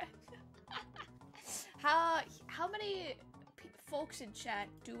best friend. How many folks in chat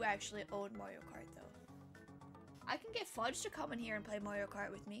do actually own Mario Kart, though? I can get Fudge to come in here and play Mario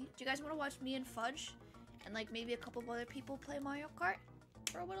Kart with me. Do you guys want to watch me and Fudge? And like maybe a couple of other people play Mario Kart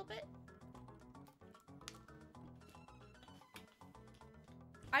for a little bit?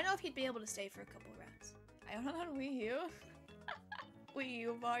 I know if he'd be able to stay for a couple rounds. I don't know how to Wii U. Wii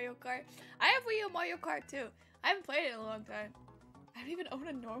U Mario Kart. I have Wii U Mario Kart too. I haven't played it in a long time. I don't even own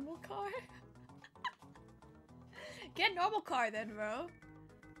a normal car. Get a normal car then, bro.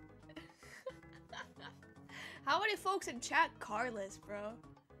 How many folks in chat carless, bro?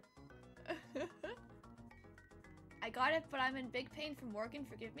 I got it, but I'm in big pain from working.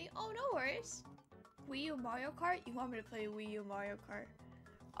 Forgive me. Oh, no worries. Wii U Mario Kart? You want me to play Wii U Mario Kart?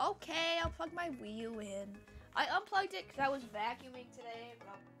 Okay, I'll plug my Wii U in. I unplugged it because I was vacuuming today,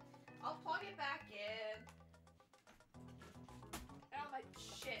 but I'll plug it back in. I got my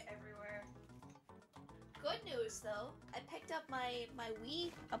shit everywhere. Good news though, I picked up my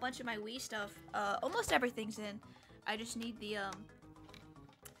Wii, a bunch of my Wii stuff. Almost everything's in. I just need the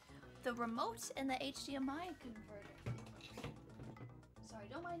remote and the HDMI converter. Sorry,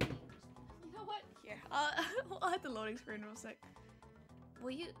 don't mind me. You know what? Here, I'll hit the loading screen real quick.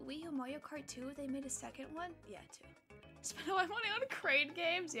 Wii U Mario Kart 2, they made a second one? Yeah, 2. Spend all my money on crane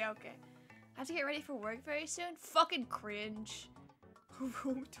games? Yeah, okay. I have to get ready for work very soon? Fucking cringe.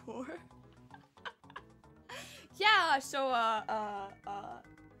 Room tour. Yeah, so,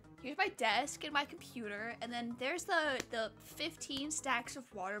 here's my desk and my computer, and then there's the 15 stacks of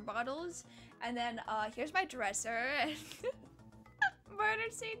water bottles, and then, here's my dresser, and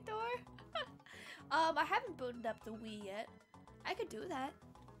murder scene door. I haven't booted up the Wii yet. I could do that.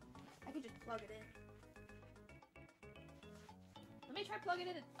 I could just plug it in. Let me try plugging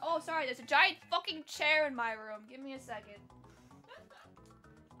it in. Oh, sorry, there's a giant fucking chair in my room. Give me a second.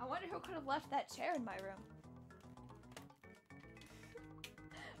 I wonder who could have left that chair in my room.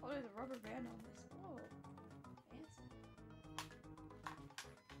 Oh, there's a rubber band on this. Oh, fancy.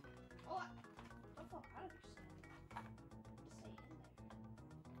 Oh, don't fall out of yourself.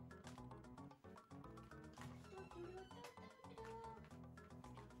 Just stay in there.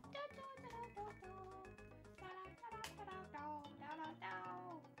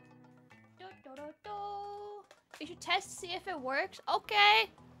 You should test to see if it works. Okay.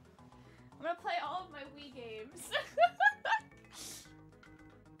 I'm gonna play all of my Wii games.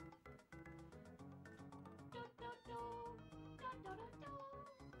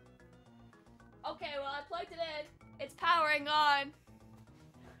 Okay, well I plugged it in. It's powering on.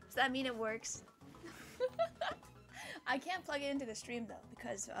 Does that mean it works? I can't plug it into the stream though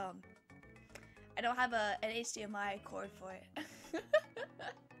because I don't have an HDMI cord for it.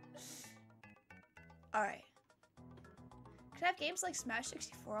 Alright. Could I have games like Smash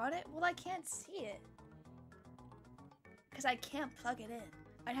 64 on it? Well, I can't see it. Because I can't plug it in.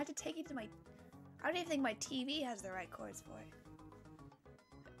 I'd have to take it to my... I don't even think my TV has the right cords for it.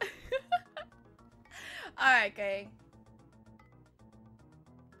 Alright, gang.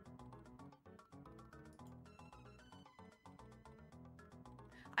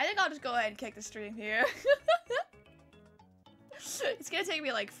 I think I'll just go ahead and kick the stream here. It's gonna take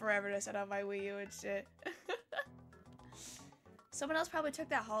me like forever to set up my Wii U and shit. Someone else probably took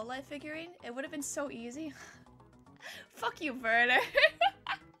that Hololive figurine. It would have been so easy. Fuck you, Werner.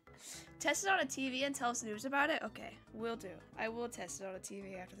 Test it on a TV and tell us news about it? Okay, will do. I will test it on a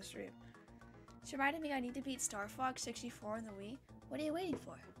TV after the stream. She reminded me I need to beat Star Fox 64 on the Wii. What are you waiting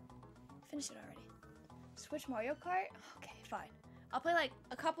for? Finish it already. Switch Mario Kart? Okay, fine. I'll play like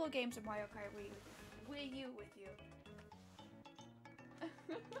a couple of games of Mario Kart Wii U with you.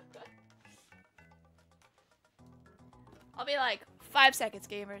 I'll be like 5 seconds,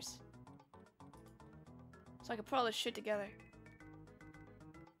 gamers. So I can put all this shit together.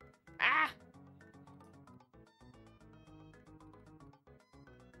 Ah!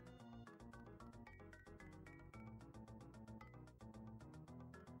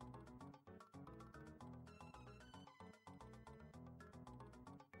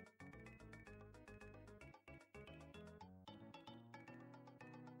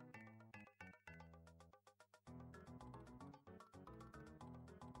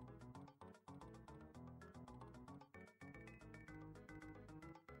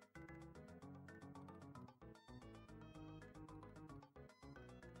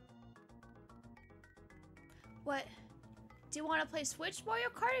 What? Do you want to play Switch Mario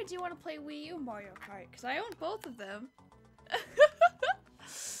Kart or do you want to play Wii U Mario Kart? Because I own both of them.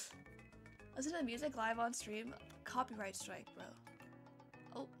 Listen to music live on stream. Copyright strike, bro.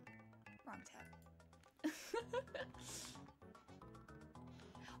 Oh, wrong tab.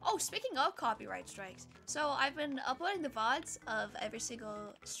 Oh, speaking of copyright strikes. So I've been uploading the VODs of every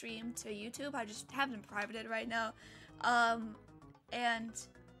single stream to YouTube. I just have them privated right now. And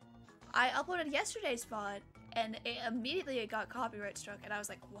I uploaded yesterday's VOD and it got copyright struck and I was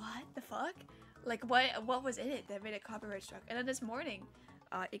like, what the fuck? Like what was in it that made it copyright struck? And then this morning,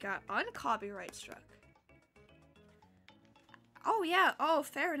 it got uncopyright struck. Oh yeah, oh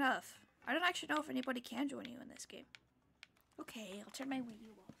fair enough. I don't actually know if anybody can join you in this game. Okay, I'll turn my Wii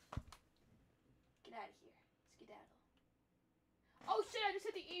U off. Get out of here. Skedaddle. Oh shit, I just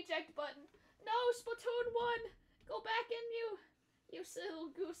hit the eject button. No, Splatoon 1! Go back in, you little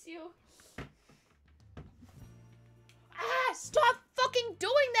goose, you. Ah, stop fucking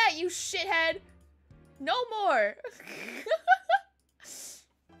doing that, you shithead! No more!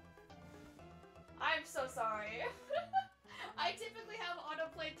 I'm so sorry. I typically have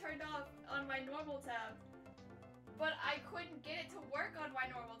autoplay turned off on my normal tab, but I couldn't get it to work on my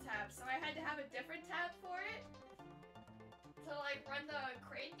normal tab, so I had to have a different tab for it to like run the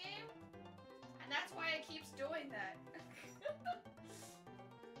crane game, and that's why it keeps doing that.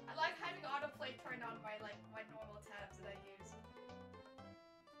 I like having autoplay turned on my normal tabs that I use.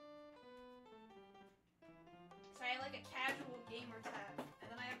 So I have like a casual gamer tab, and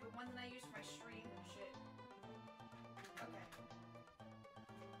then I have the one that I use for my stream and shit. Okay.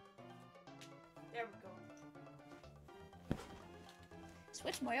 There we go.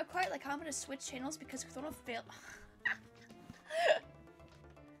 Switch Mario Kart? Like how I'm gonna switch channels because Chrono failed.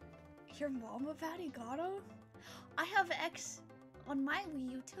 Your mama Vanigato? I have X on my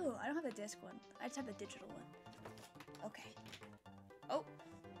Wii U too. I don't have the disc one. I just have the digital one. Okay. Oh.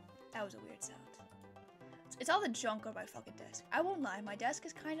 That was a weird sound. It's all the junk on my fucking desk. I won't lie, my desk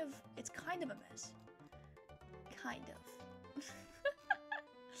is kind of a mess. Kind of.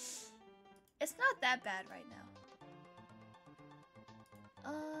 It's not that bad right now.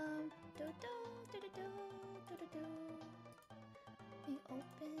 We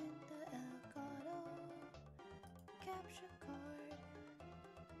open the Elgato capture card.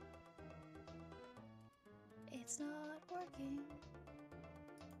 It's not working.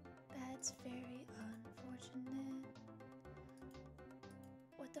 That's very unfortunate.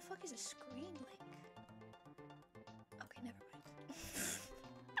 What the fuck is a screen link? Okay, never mind.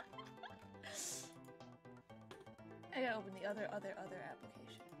 I gotta open the other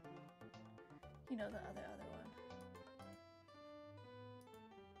application. You know, the other one.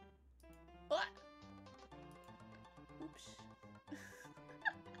 What? Oops.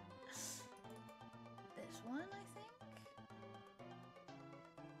 This one, I think?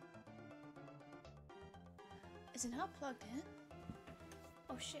 Is it not plugged in?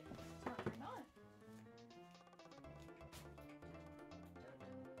 Oh shit, it's not turned on.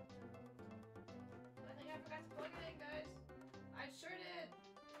 I think I forgot to plug it in, guys. I sure did.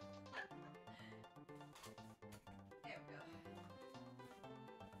 There we go.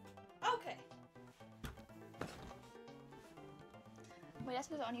 Okay. My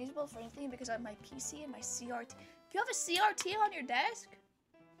desk is unusable for anything because of my PC and my CRT. You have a CRT on your desk?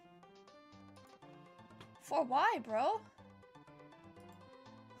 For why, bro?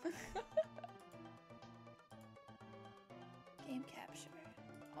 Game capture.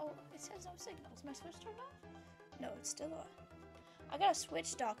 Oh, it says no signal. Is my Switch turned off? No, it's still on. I got a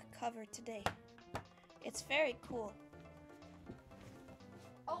Switch dock cover today. It's very cool.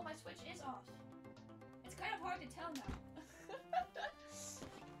 Oh, my Switch is off. It's kind of hard to tell now.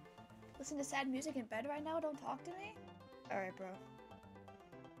 Listen to sad music in bed right now? Don't talk to me? Alright, bro.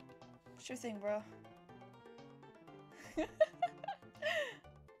 Sure thing, bro.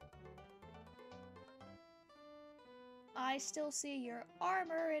 I still see your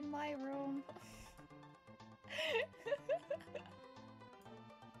armor in my room.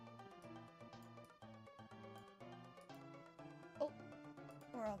 Oh,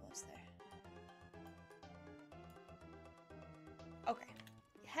 we're almost there. Okay.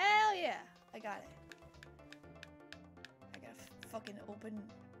 Hell yeah! I got it. I gotta fucking open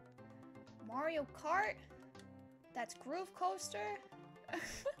Mario Kart. That's Groove Coaster.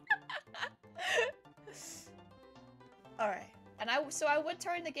 Alright. And I would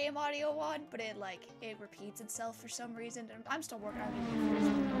turn the game audio on, but it repeats itself for some reason. And I'm still working on it.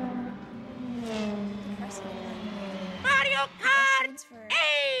 Mario Kart!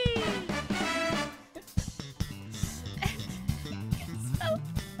 Hey!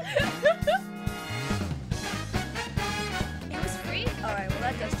 Alright, well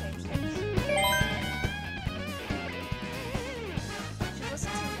that does change things. Should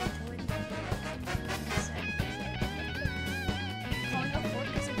listen to enjoy the set. Calling up work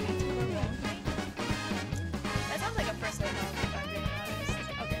because of YouTuber wrong thing? That sounds like a personal problem, if I'm being honest.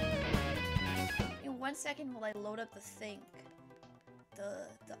 Okay. In 1 second will I load up the thing.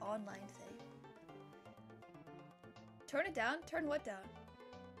 The online thing. Turn it down? Turn what down?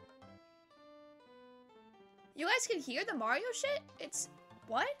 You guys can hear the Mario shit? It's...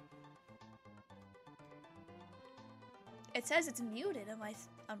 what? It says it's muted on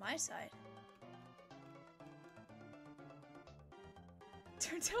my side.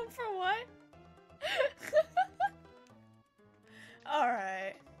 Turn down for what?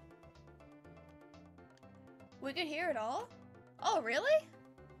 Alright. We could hear it all? Oh, really?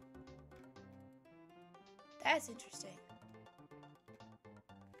 That's interesting.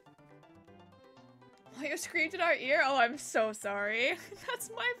 Mario screamed in our ear? Oh, I'm so sorry. That's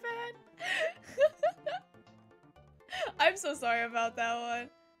my bad. I'm so sorry about that one.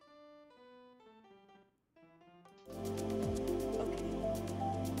 Okay.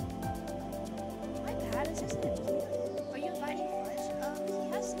 My bad, it's just an employee. Are you inviting Fudge? He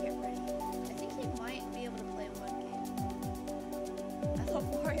has to get ready. I think he might be able to play one game. I love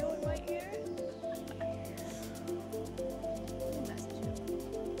Mario in my ear. Message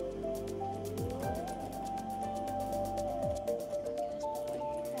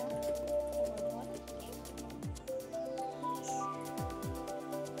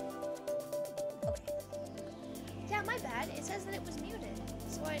my bad. It says that it was muted.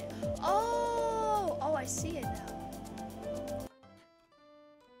 So I... Oh, I see it now.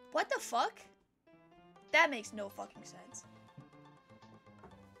 What the fuck? That makes no fucking sense.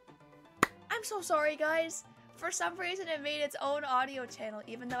 I'm so sorry, guys. For some reason, it made its own audio channel,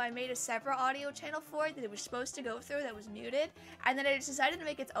 even though I made a separate audio channel for it that it was supposed to go through that was muted. And then it decided to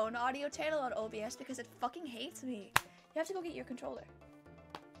make its own audio channel on OBS because it fucking hates me. You have to go get your controller.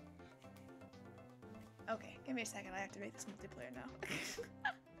 Okay, give me a second. I have to make this multiplayer now.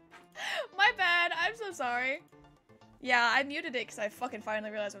 My bad. I'm so sorry. Yeah, I muted it because I fucking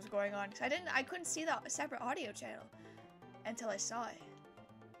finally realized what was going on. Because I couldn't see the separate audio channel until I saw it.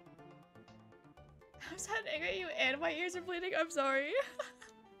 I'm sounding angry at you and my ears are bleeding. I'm sorry.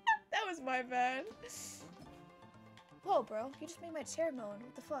 That was my bad. Whoa, bro. You just made my chair moan.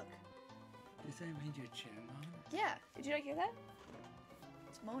 What the fuck? You said I made your chair moan? Yeah. Did you not hear that?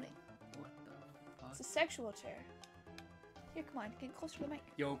 It's moaning. What the fuck? It's a sexual chair. Here, come on. Get closer to the mic.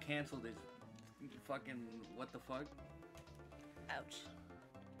 Yo, cancel this. Fucking what the fuck? Ouch.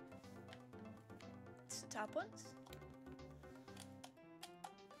 It's the top ones?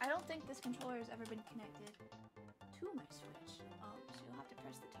 I don't think this controller has ever been connected to my Switch. So you'll have to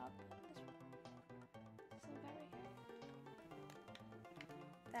press the top. This little guy right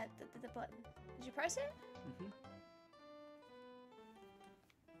here. The button. Did you press it? Mm-hmm.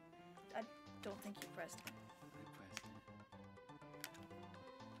 I don't think you pressed it. I pressed it.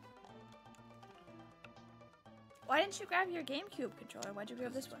 Why didn't you grab your GameCube controller? Why'd you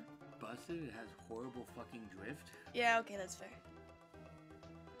grab this one? Busted. It has horrible fucking drift. Yeah, okay, that's fair.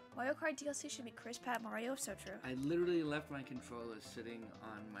 Mario Kart DLC should be Chris Pat Mario, so true. I literally left my controller sitting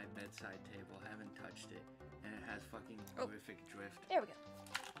on my bedside table, haven't touched it, and it has fucking horrific drift. There we go.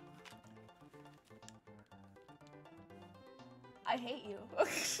 I hate you. What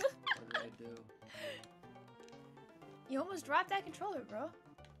did I do? You almost dropped that controller, bro.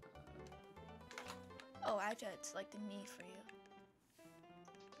 Oh, I just selected me for you.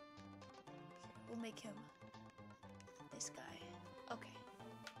 Here, we'll make him this guy. Okay.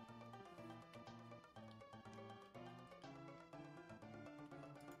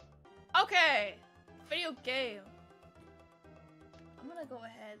 Okay! Video game. I'm gonna go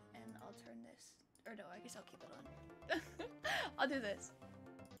ahead and I'll turn this. Or no, I guess I'll keep it on. I'll do this.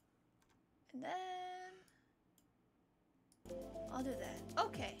 And then... I'll do that.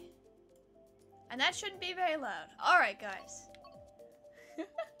 Okay. And that shouldn't be very loud. Alright, guys.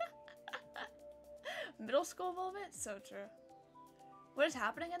 Middle school moment? So true. What is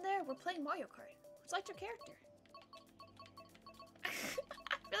happening in there? We're playing Mario Kart. Select your character. I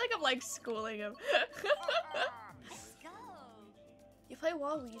feel like I'm like schooling him. Let's go. You play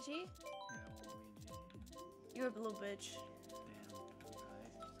Waluigi? Yeah, Waluigi. You're a little bitch. Damn.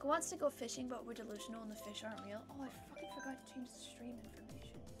 Alright. Who wants to go fishing but we're delusional and the fish aren't real? Oh, I fucking forgot to change the stream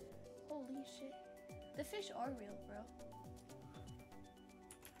information. Holy shit. The fish are real, bro.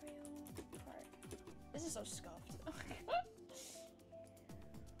 Mario Kart. This is so scuffed.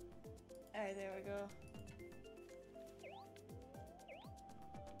 Alright, there we go.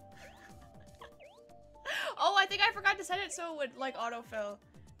 Oh, I think I forgot to set it so it would like autofill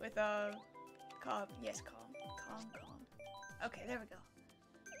with calm. Yes, calm. Calm. Okay, there we go.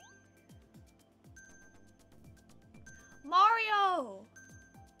 Mario!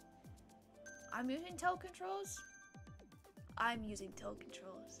 I'm using tilt controls. I'm using tilt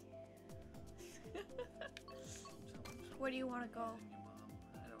controls. Where do you want to go?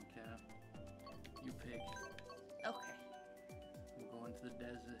 I don't care. You pick. Okay. We're going to the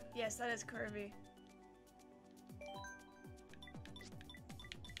desert. Yes, that is Kirby.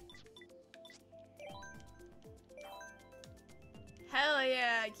 Hell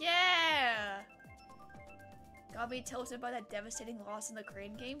yeah! Yeah! Got me tilted by that devastating loss in the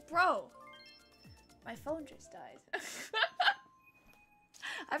crane game? Bro! My phone just died.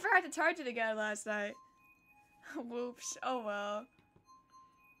 I forgot to charge it again last night. Whoops. Oh well.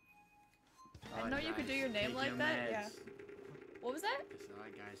 I didn't know you could do your name like that? Yeah. What was that? It's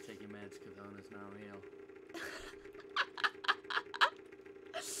alright guys, take your meds, Kazona's not real.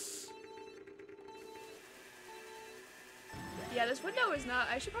 Yeah, this window is not...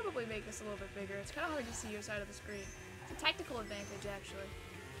 I should probably make this a little bit bigger. It's kind of hard to see your side of the screen. It's a tactical advantage, actually.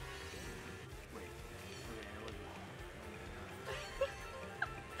 Wait.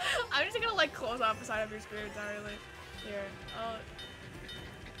 I'm just gonna, like, close off the side of your screen entirely. Here. Oh.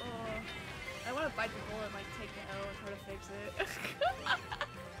 I want to bite the bullet and, like, take the L and try to fix it.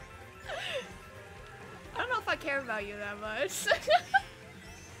 I don't know if I care about you that much.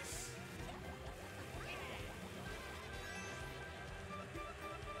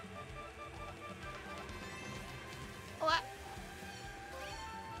 What?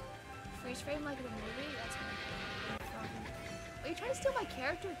 Freeze frame like in a movie? That's my problem. Are you trying to steal my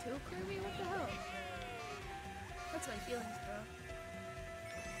character too, Kirby? What the hell? That's my feelings, bro.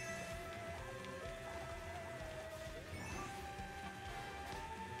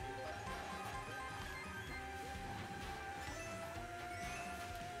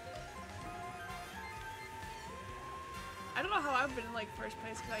 I don't know how I've been in like first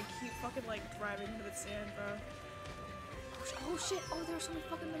place because I keep fucking like driving into the sand, bro. Oh shit! Oh, there are so many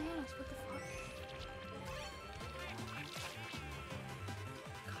fucking bananas. What the fuck?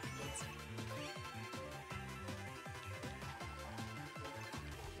 God, I can't see.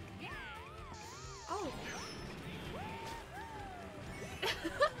 Oh.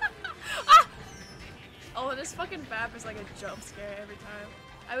 Ah! Oh, this fucking map is like a jump scare every time.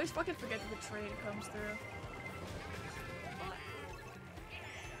 I always fucking forget that the train comes through.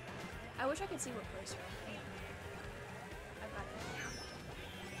 I wish I could see what place you're in. I got it.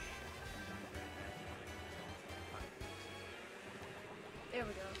 There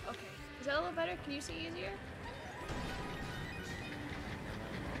we go. Okay. Is that a little better? Can you see easier?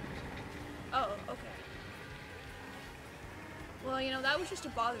 Oh, okay. Well, you know, that was just to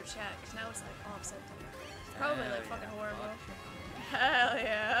bother chat, because now it's like all upset to me. It's probably like fucking horrible. Hell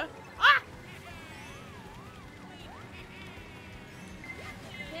yeah. Ah!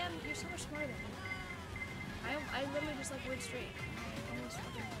 Damn, you're so much smarter than me. I literally just like word straight. Almost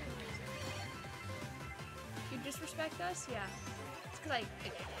fucking. You disrespect us? Yeah. It's because I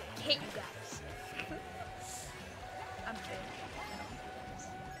hate you guys. I'm kidding.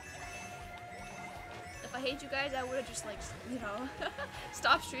 If I hate you guys, I would have just like, you know,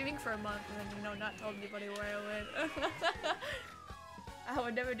 stopped streaming for a month and then, you know, not told anybody where I went. I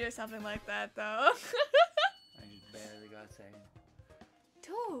would never do something like that though. I just barely got saying.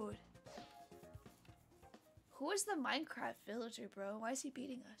 Dude. Who is the Minecraft villager, bro? Why is he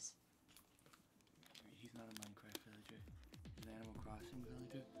beating us? He's not a Minecraft villager. He's an Animal Crossing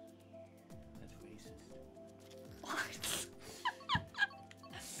villager. That's racist. What?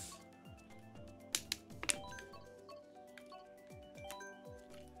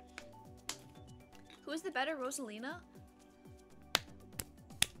 Who is the better, Rosalina?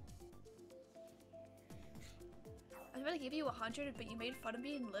 I was about to give you 100, but you made fun of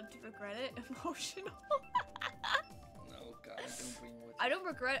me and lived to regret it. Emotional. No, God, don't bring what's I don't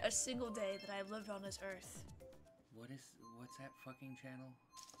regret a single day that I lived on this earth. What's that fucking channel?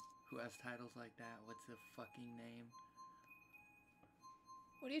 Who has titles like that? What's the fucking name?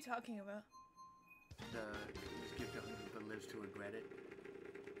 What are you talking about? The gift 100 but lives to regret it.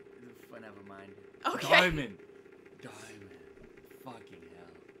 Never mind. Okay. Diamond. Fucking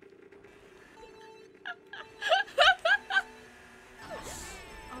hell.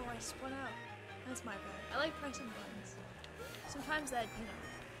 Oh, I spun out. That's my bad. I like pressing buttons. Sometimes that, you know,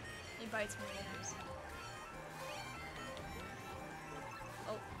 invites me games.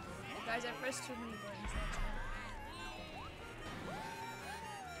 Oh, guys, I pressed too many buttons that time.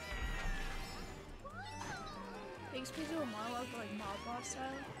 Biggs, please do a monologue, but like mob boss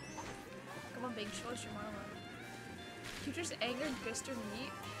style. Come on, Biggs, show us your monologue. You just angered Mr.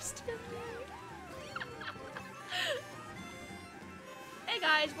 Meat? Mr. Meat? Hey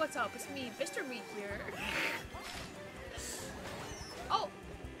guys, what's up? It's me, Mr. Meat here. Oh!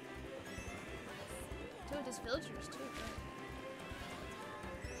 Dude, there's villagers too, but...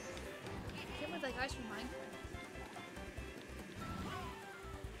 Came with that guys from Minecraft.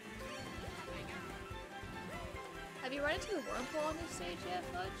 Have you run into the wormhole on this stage yet,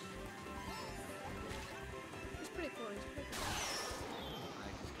 Fudge? He's pretty cool, he's pretty cool.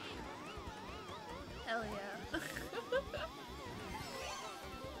 Hell yeah.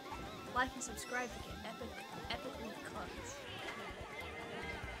 Like and subscribe to get epically cut.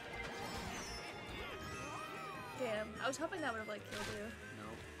 Damn, I was hoping that would have like killed you. No.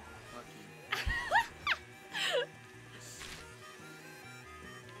 Fuck you.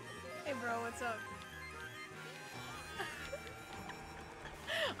 Hey bro, what's up?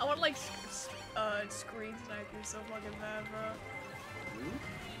 I want to like screen snipe you so fucking bad, bro. Who?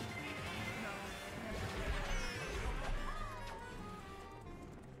 No.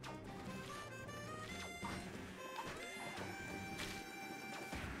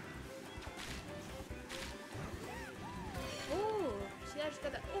 Oh, see, I just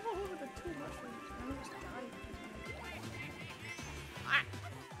got that. Oh, the 2 mushrooms. I almost died. Ah.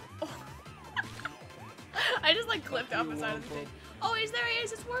 Oh. I just like clipped off the side of the thing. Oh, there he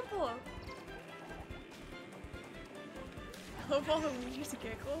is! It's Wormhole! I love all the weird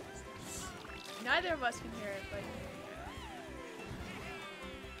giggles. Neither of us can hear it, but...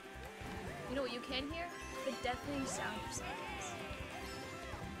 You know what you can hear? The deafening sound of silence.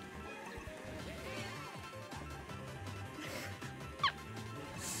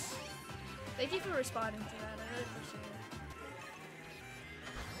 Thank you for responding to that, I really appreciate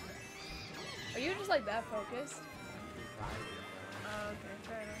it. Are you just like that focused? Oh, okay,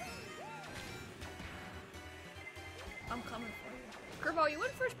 fair enough. I'm coming for you. Kerbal, you win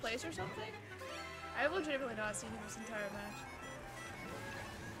first place or something? I have legitimately not seen you this entire match.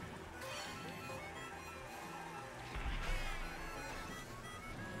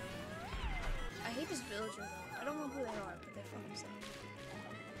 I hate this villager though. I don't know who they are, but they fucking suck.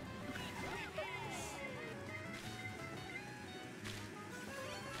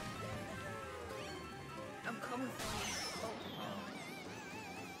 I'm coming for you.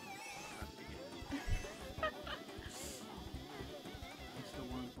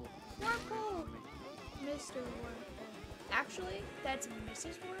 Wormhole! Mr. Wormhole. Actually, that's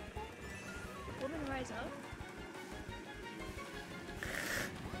Mrs. Wormhole? Woman rise up?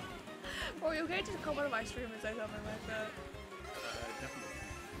 Or you can't just come out of my stream and say something like that. Definitely.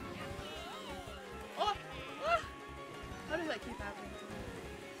 Oh! Ah! How does that keep happening to me?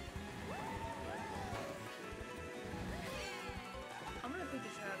 I'm gonna beat the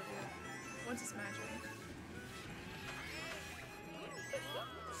shit out of you. Once it's match ends.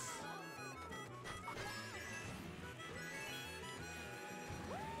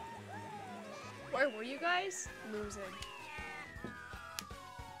 Where were you guys? Losing.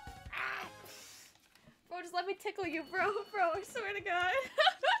 Ah! Bro, just let me tickle you, bro. Bro, I swear to God.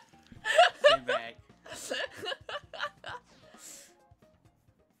 Stay back.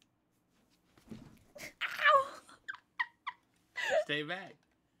 Ow! Stay back.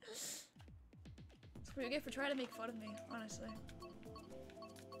 That's what you get for trying to make fun of me, honestly.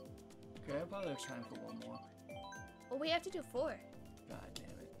 Okay, I probably have time for one more. Well, we have to do 4. God damn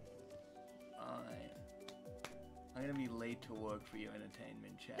it. I'm gonna be late to work for your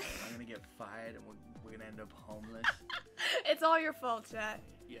entertainment, chat. I'm gonna get fired and we're gonna end up homeless. It's all your fault, chat.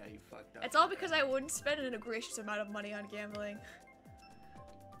 Yeah, you fucked up. It's all because I wouldn't spend an egregious amount of money on gambling.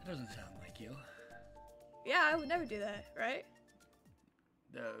 That doesn't sound like you. Yeah, I would never do that, right?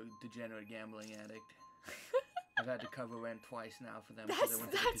 The degenerate gambling addict. I've had to cover rent twice now for them.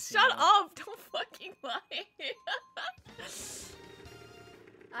 Shut up! Don't fucking lie.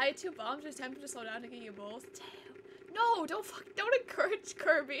 I had 2 bombs, just tempted to slow down to get you both. Damn. No, don't encourage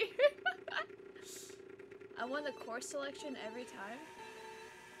Kirby. I won the course selection every time.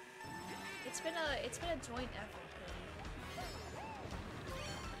 It's been a joint effort, Kirby.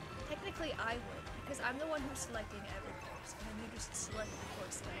 Technically, I would, because I'm the one who's selecting every course, and then you just select the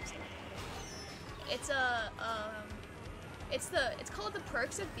course that I'm selecting. It's called the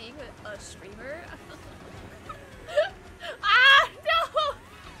perks of being a streamer. Ah, no!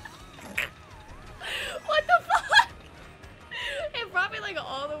 What the fuck? It brought me like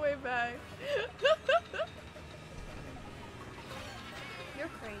all the way back. You're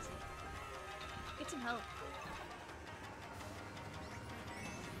crazy. Get some help.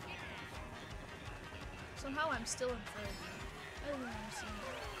 Somehow I'm still in third. I don't understand.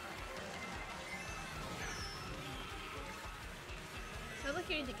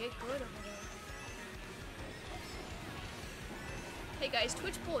 getting to get good over there. Hey guys,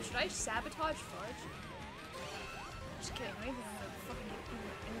 Twitch poll, should I sabotage Fudge? Just kidding, I don't even know how to fucking get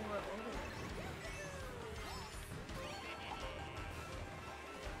anywhere over there.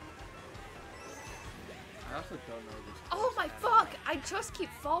 I also don't know this. Oh my fuck! I just keep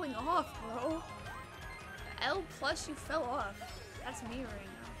falling off, bro. L plus, you fell off. That's me right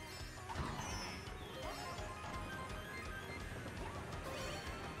now.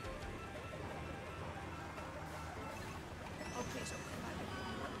 Okay, so come on.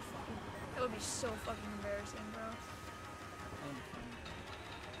 That would be so fucking embarrassing, bro.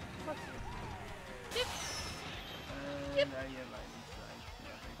 Fuck you. Dip. Yep.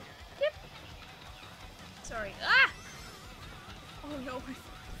 Dip. Sorry. Ah! Oh no, I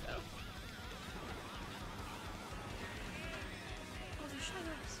fell. Oh, there's shy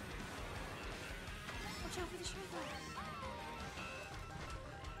guys. Watch out for the shy guys.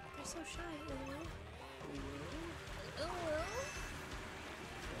 They're so shy.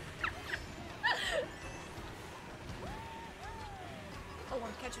 Oh,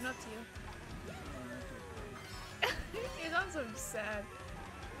 I'm catching up to you. Dude, I'm so sad.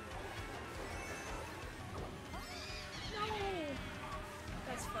 No!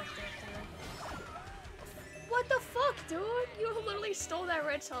 That's fucked up, dude. What the fuck, dude? You literally stole that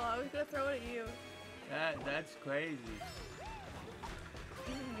red shell. I was gonna throw it at you. That's crazy.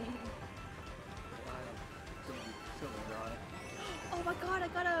 Oh my god, I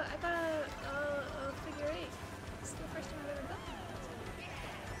got a figure eight. This is the first time I've ever done that.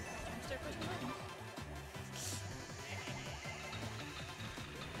 I'm start pushing buttons.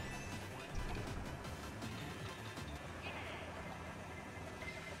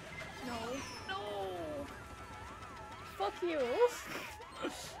 No. No! Fuck you!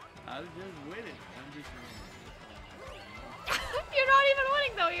 I was just winning. I'm just winning. You're not even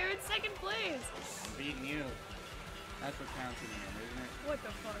winning though, you're in second place! I'm beating you. That's what counts in the end, isn't it? What the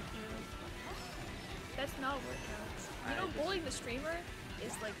fuck, dude? That's not what counts. You know, bullying the streamer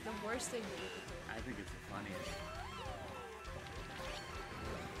is like the worst thing that you could do. I think it's the funniest.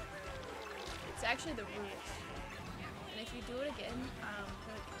 It's actually the rules. And if you do it again,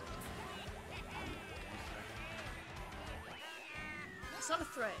 it's not a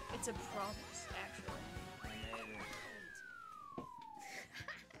threat, it's a promise, actually.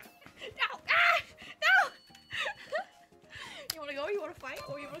 No! Ah! No! You wanna go? You wanna fight?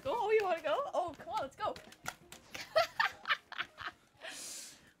 Oh, you wanna go? Oh, you wanna go? Oh, come on, let's go.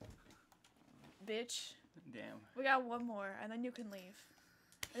 Bitch. Damn. We got one more, and then you can leave.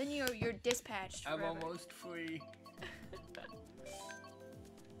 And then you're dispatched I'm forever. almost free.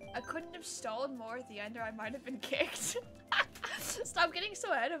 I couldn't have stalled more at the end or I might have been kicked. Stop getting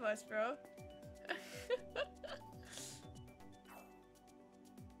so ahead of us, bro.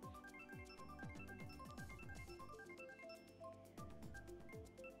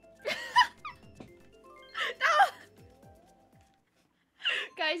 No!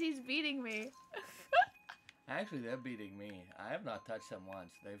 Guys, he's beating me. Actually, they're beating me. I have not touched them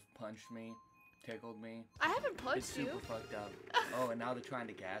once. They've punched me, tickled me. I haven't It's punched super you. fucked up. Oh, and now they're trying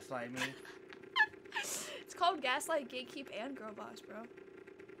to gaslight me? It's called Gaslight, Gatekeep, and Girl Boss, bro.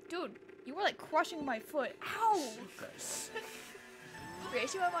 Dude, you were like crushing my foot. Ow!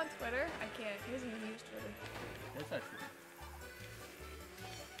 Gracie, I'm on Twitter. I can't. He doesn't even use Twitter. That's not true.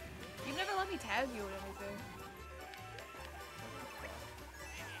 You've never let me tag you or anything.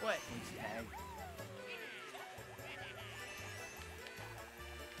 What? What's tag?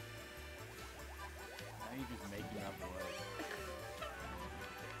 Now you're just making up words.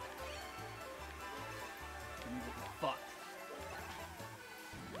 Give me the fuck.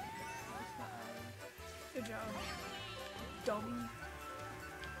 Good job. Dummy.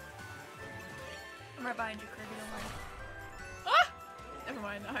 I'm right behind you, Kirby, don't mind. Ah! Never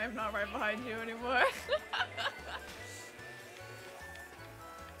mind, I am not right behind you anymore.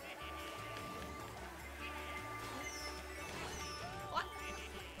 What?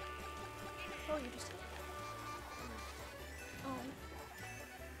 Oh, you just... Oh.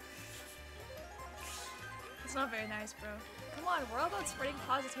 It's not very nice, bro. Come on, we're all about spreading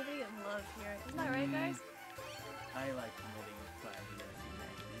positivity and love here. Isn't that right, guys? I like committing crimes against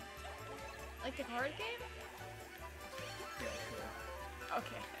humanity. Like the card game? Yeah, sure.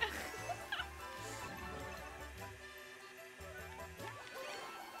 Okay.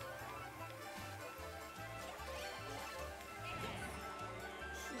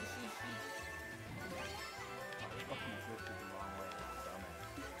 Fucking drifted the wrong way.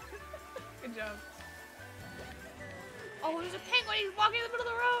 Dumbass. Good job. Oh, there's a penguin! He's walking in the middle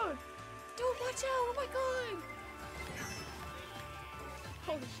of the road! Dude, watch out! Oh my god!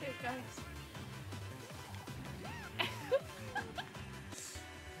 Holy shit, guys.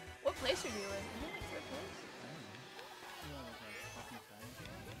 What place are you in? Am I in like third place?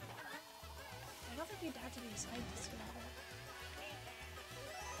 I don't think you'd have to be a scientist for that.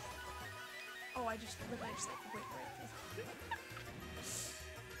 Oh, I just went right through.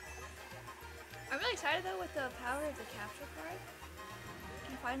 I'm really excited though with the power of the capture card. I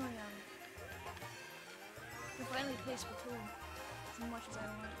can finally play Splatoon as much as I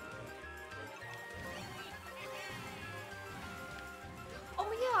want.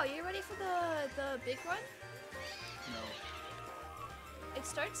 Oh yeah, are you ready for the big run? No. It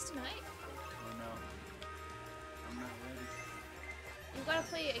starts tonight. Oh no. I'm not ready. You gotta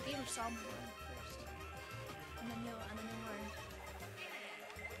play a game of Samba first, and then you'll learn.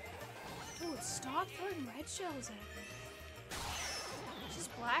 Dude, stop throwing red shells at me. Just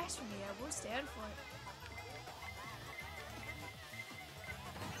blasphemy. I won't stand for it.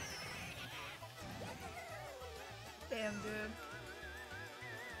 Damn, dude.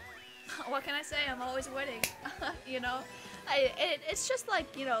 What can I say? I'm always winning. You know, it's just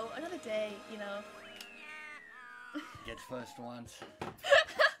like, you know, another day. You know. Gets first once.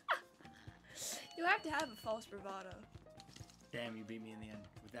 You have to have a false bravado. Damn, you beat me in the end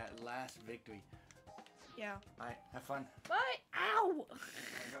with that last victory. Yeah. Alright, have fun. Bye. Ow!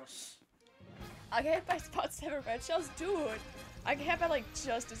 I can hit by about 7 red shells, dude. I can hit by like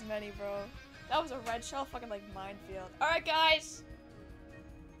just as many, bro. That was a red shell fucking like minefield. All right, guys.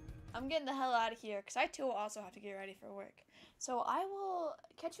 I'm getting the hell out of here because I too will also have to get ready for work. So I will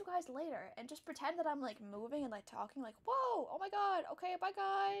catch you guys later and just pretend that I'm like moving and like talking like, whoa, oh my god, okay, bye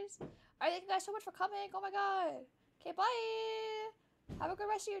guys. Alright, thank you guys so much for coming, oh my god. Okay, bye. Have a good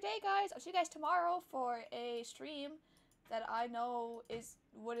rest of your day, guys. I'll see you guys tomorrow for a stream that I know is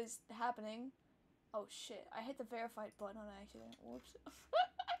what is happening. Oh shit, I hit the verified button on accident, whoops.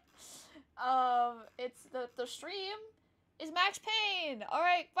 It's the stream is Max Payne.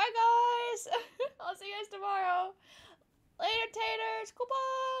 Alright, bye guys. I'll see you guys tomorrow. Later, taters. Goodbye.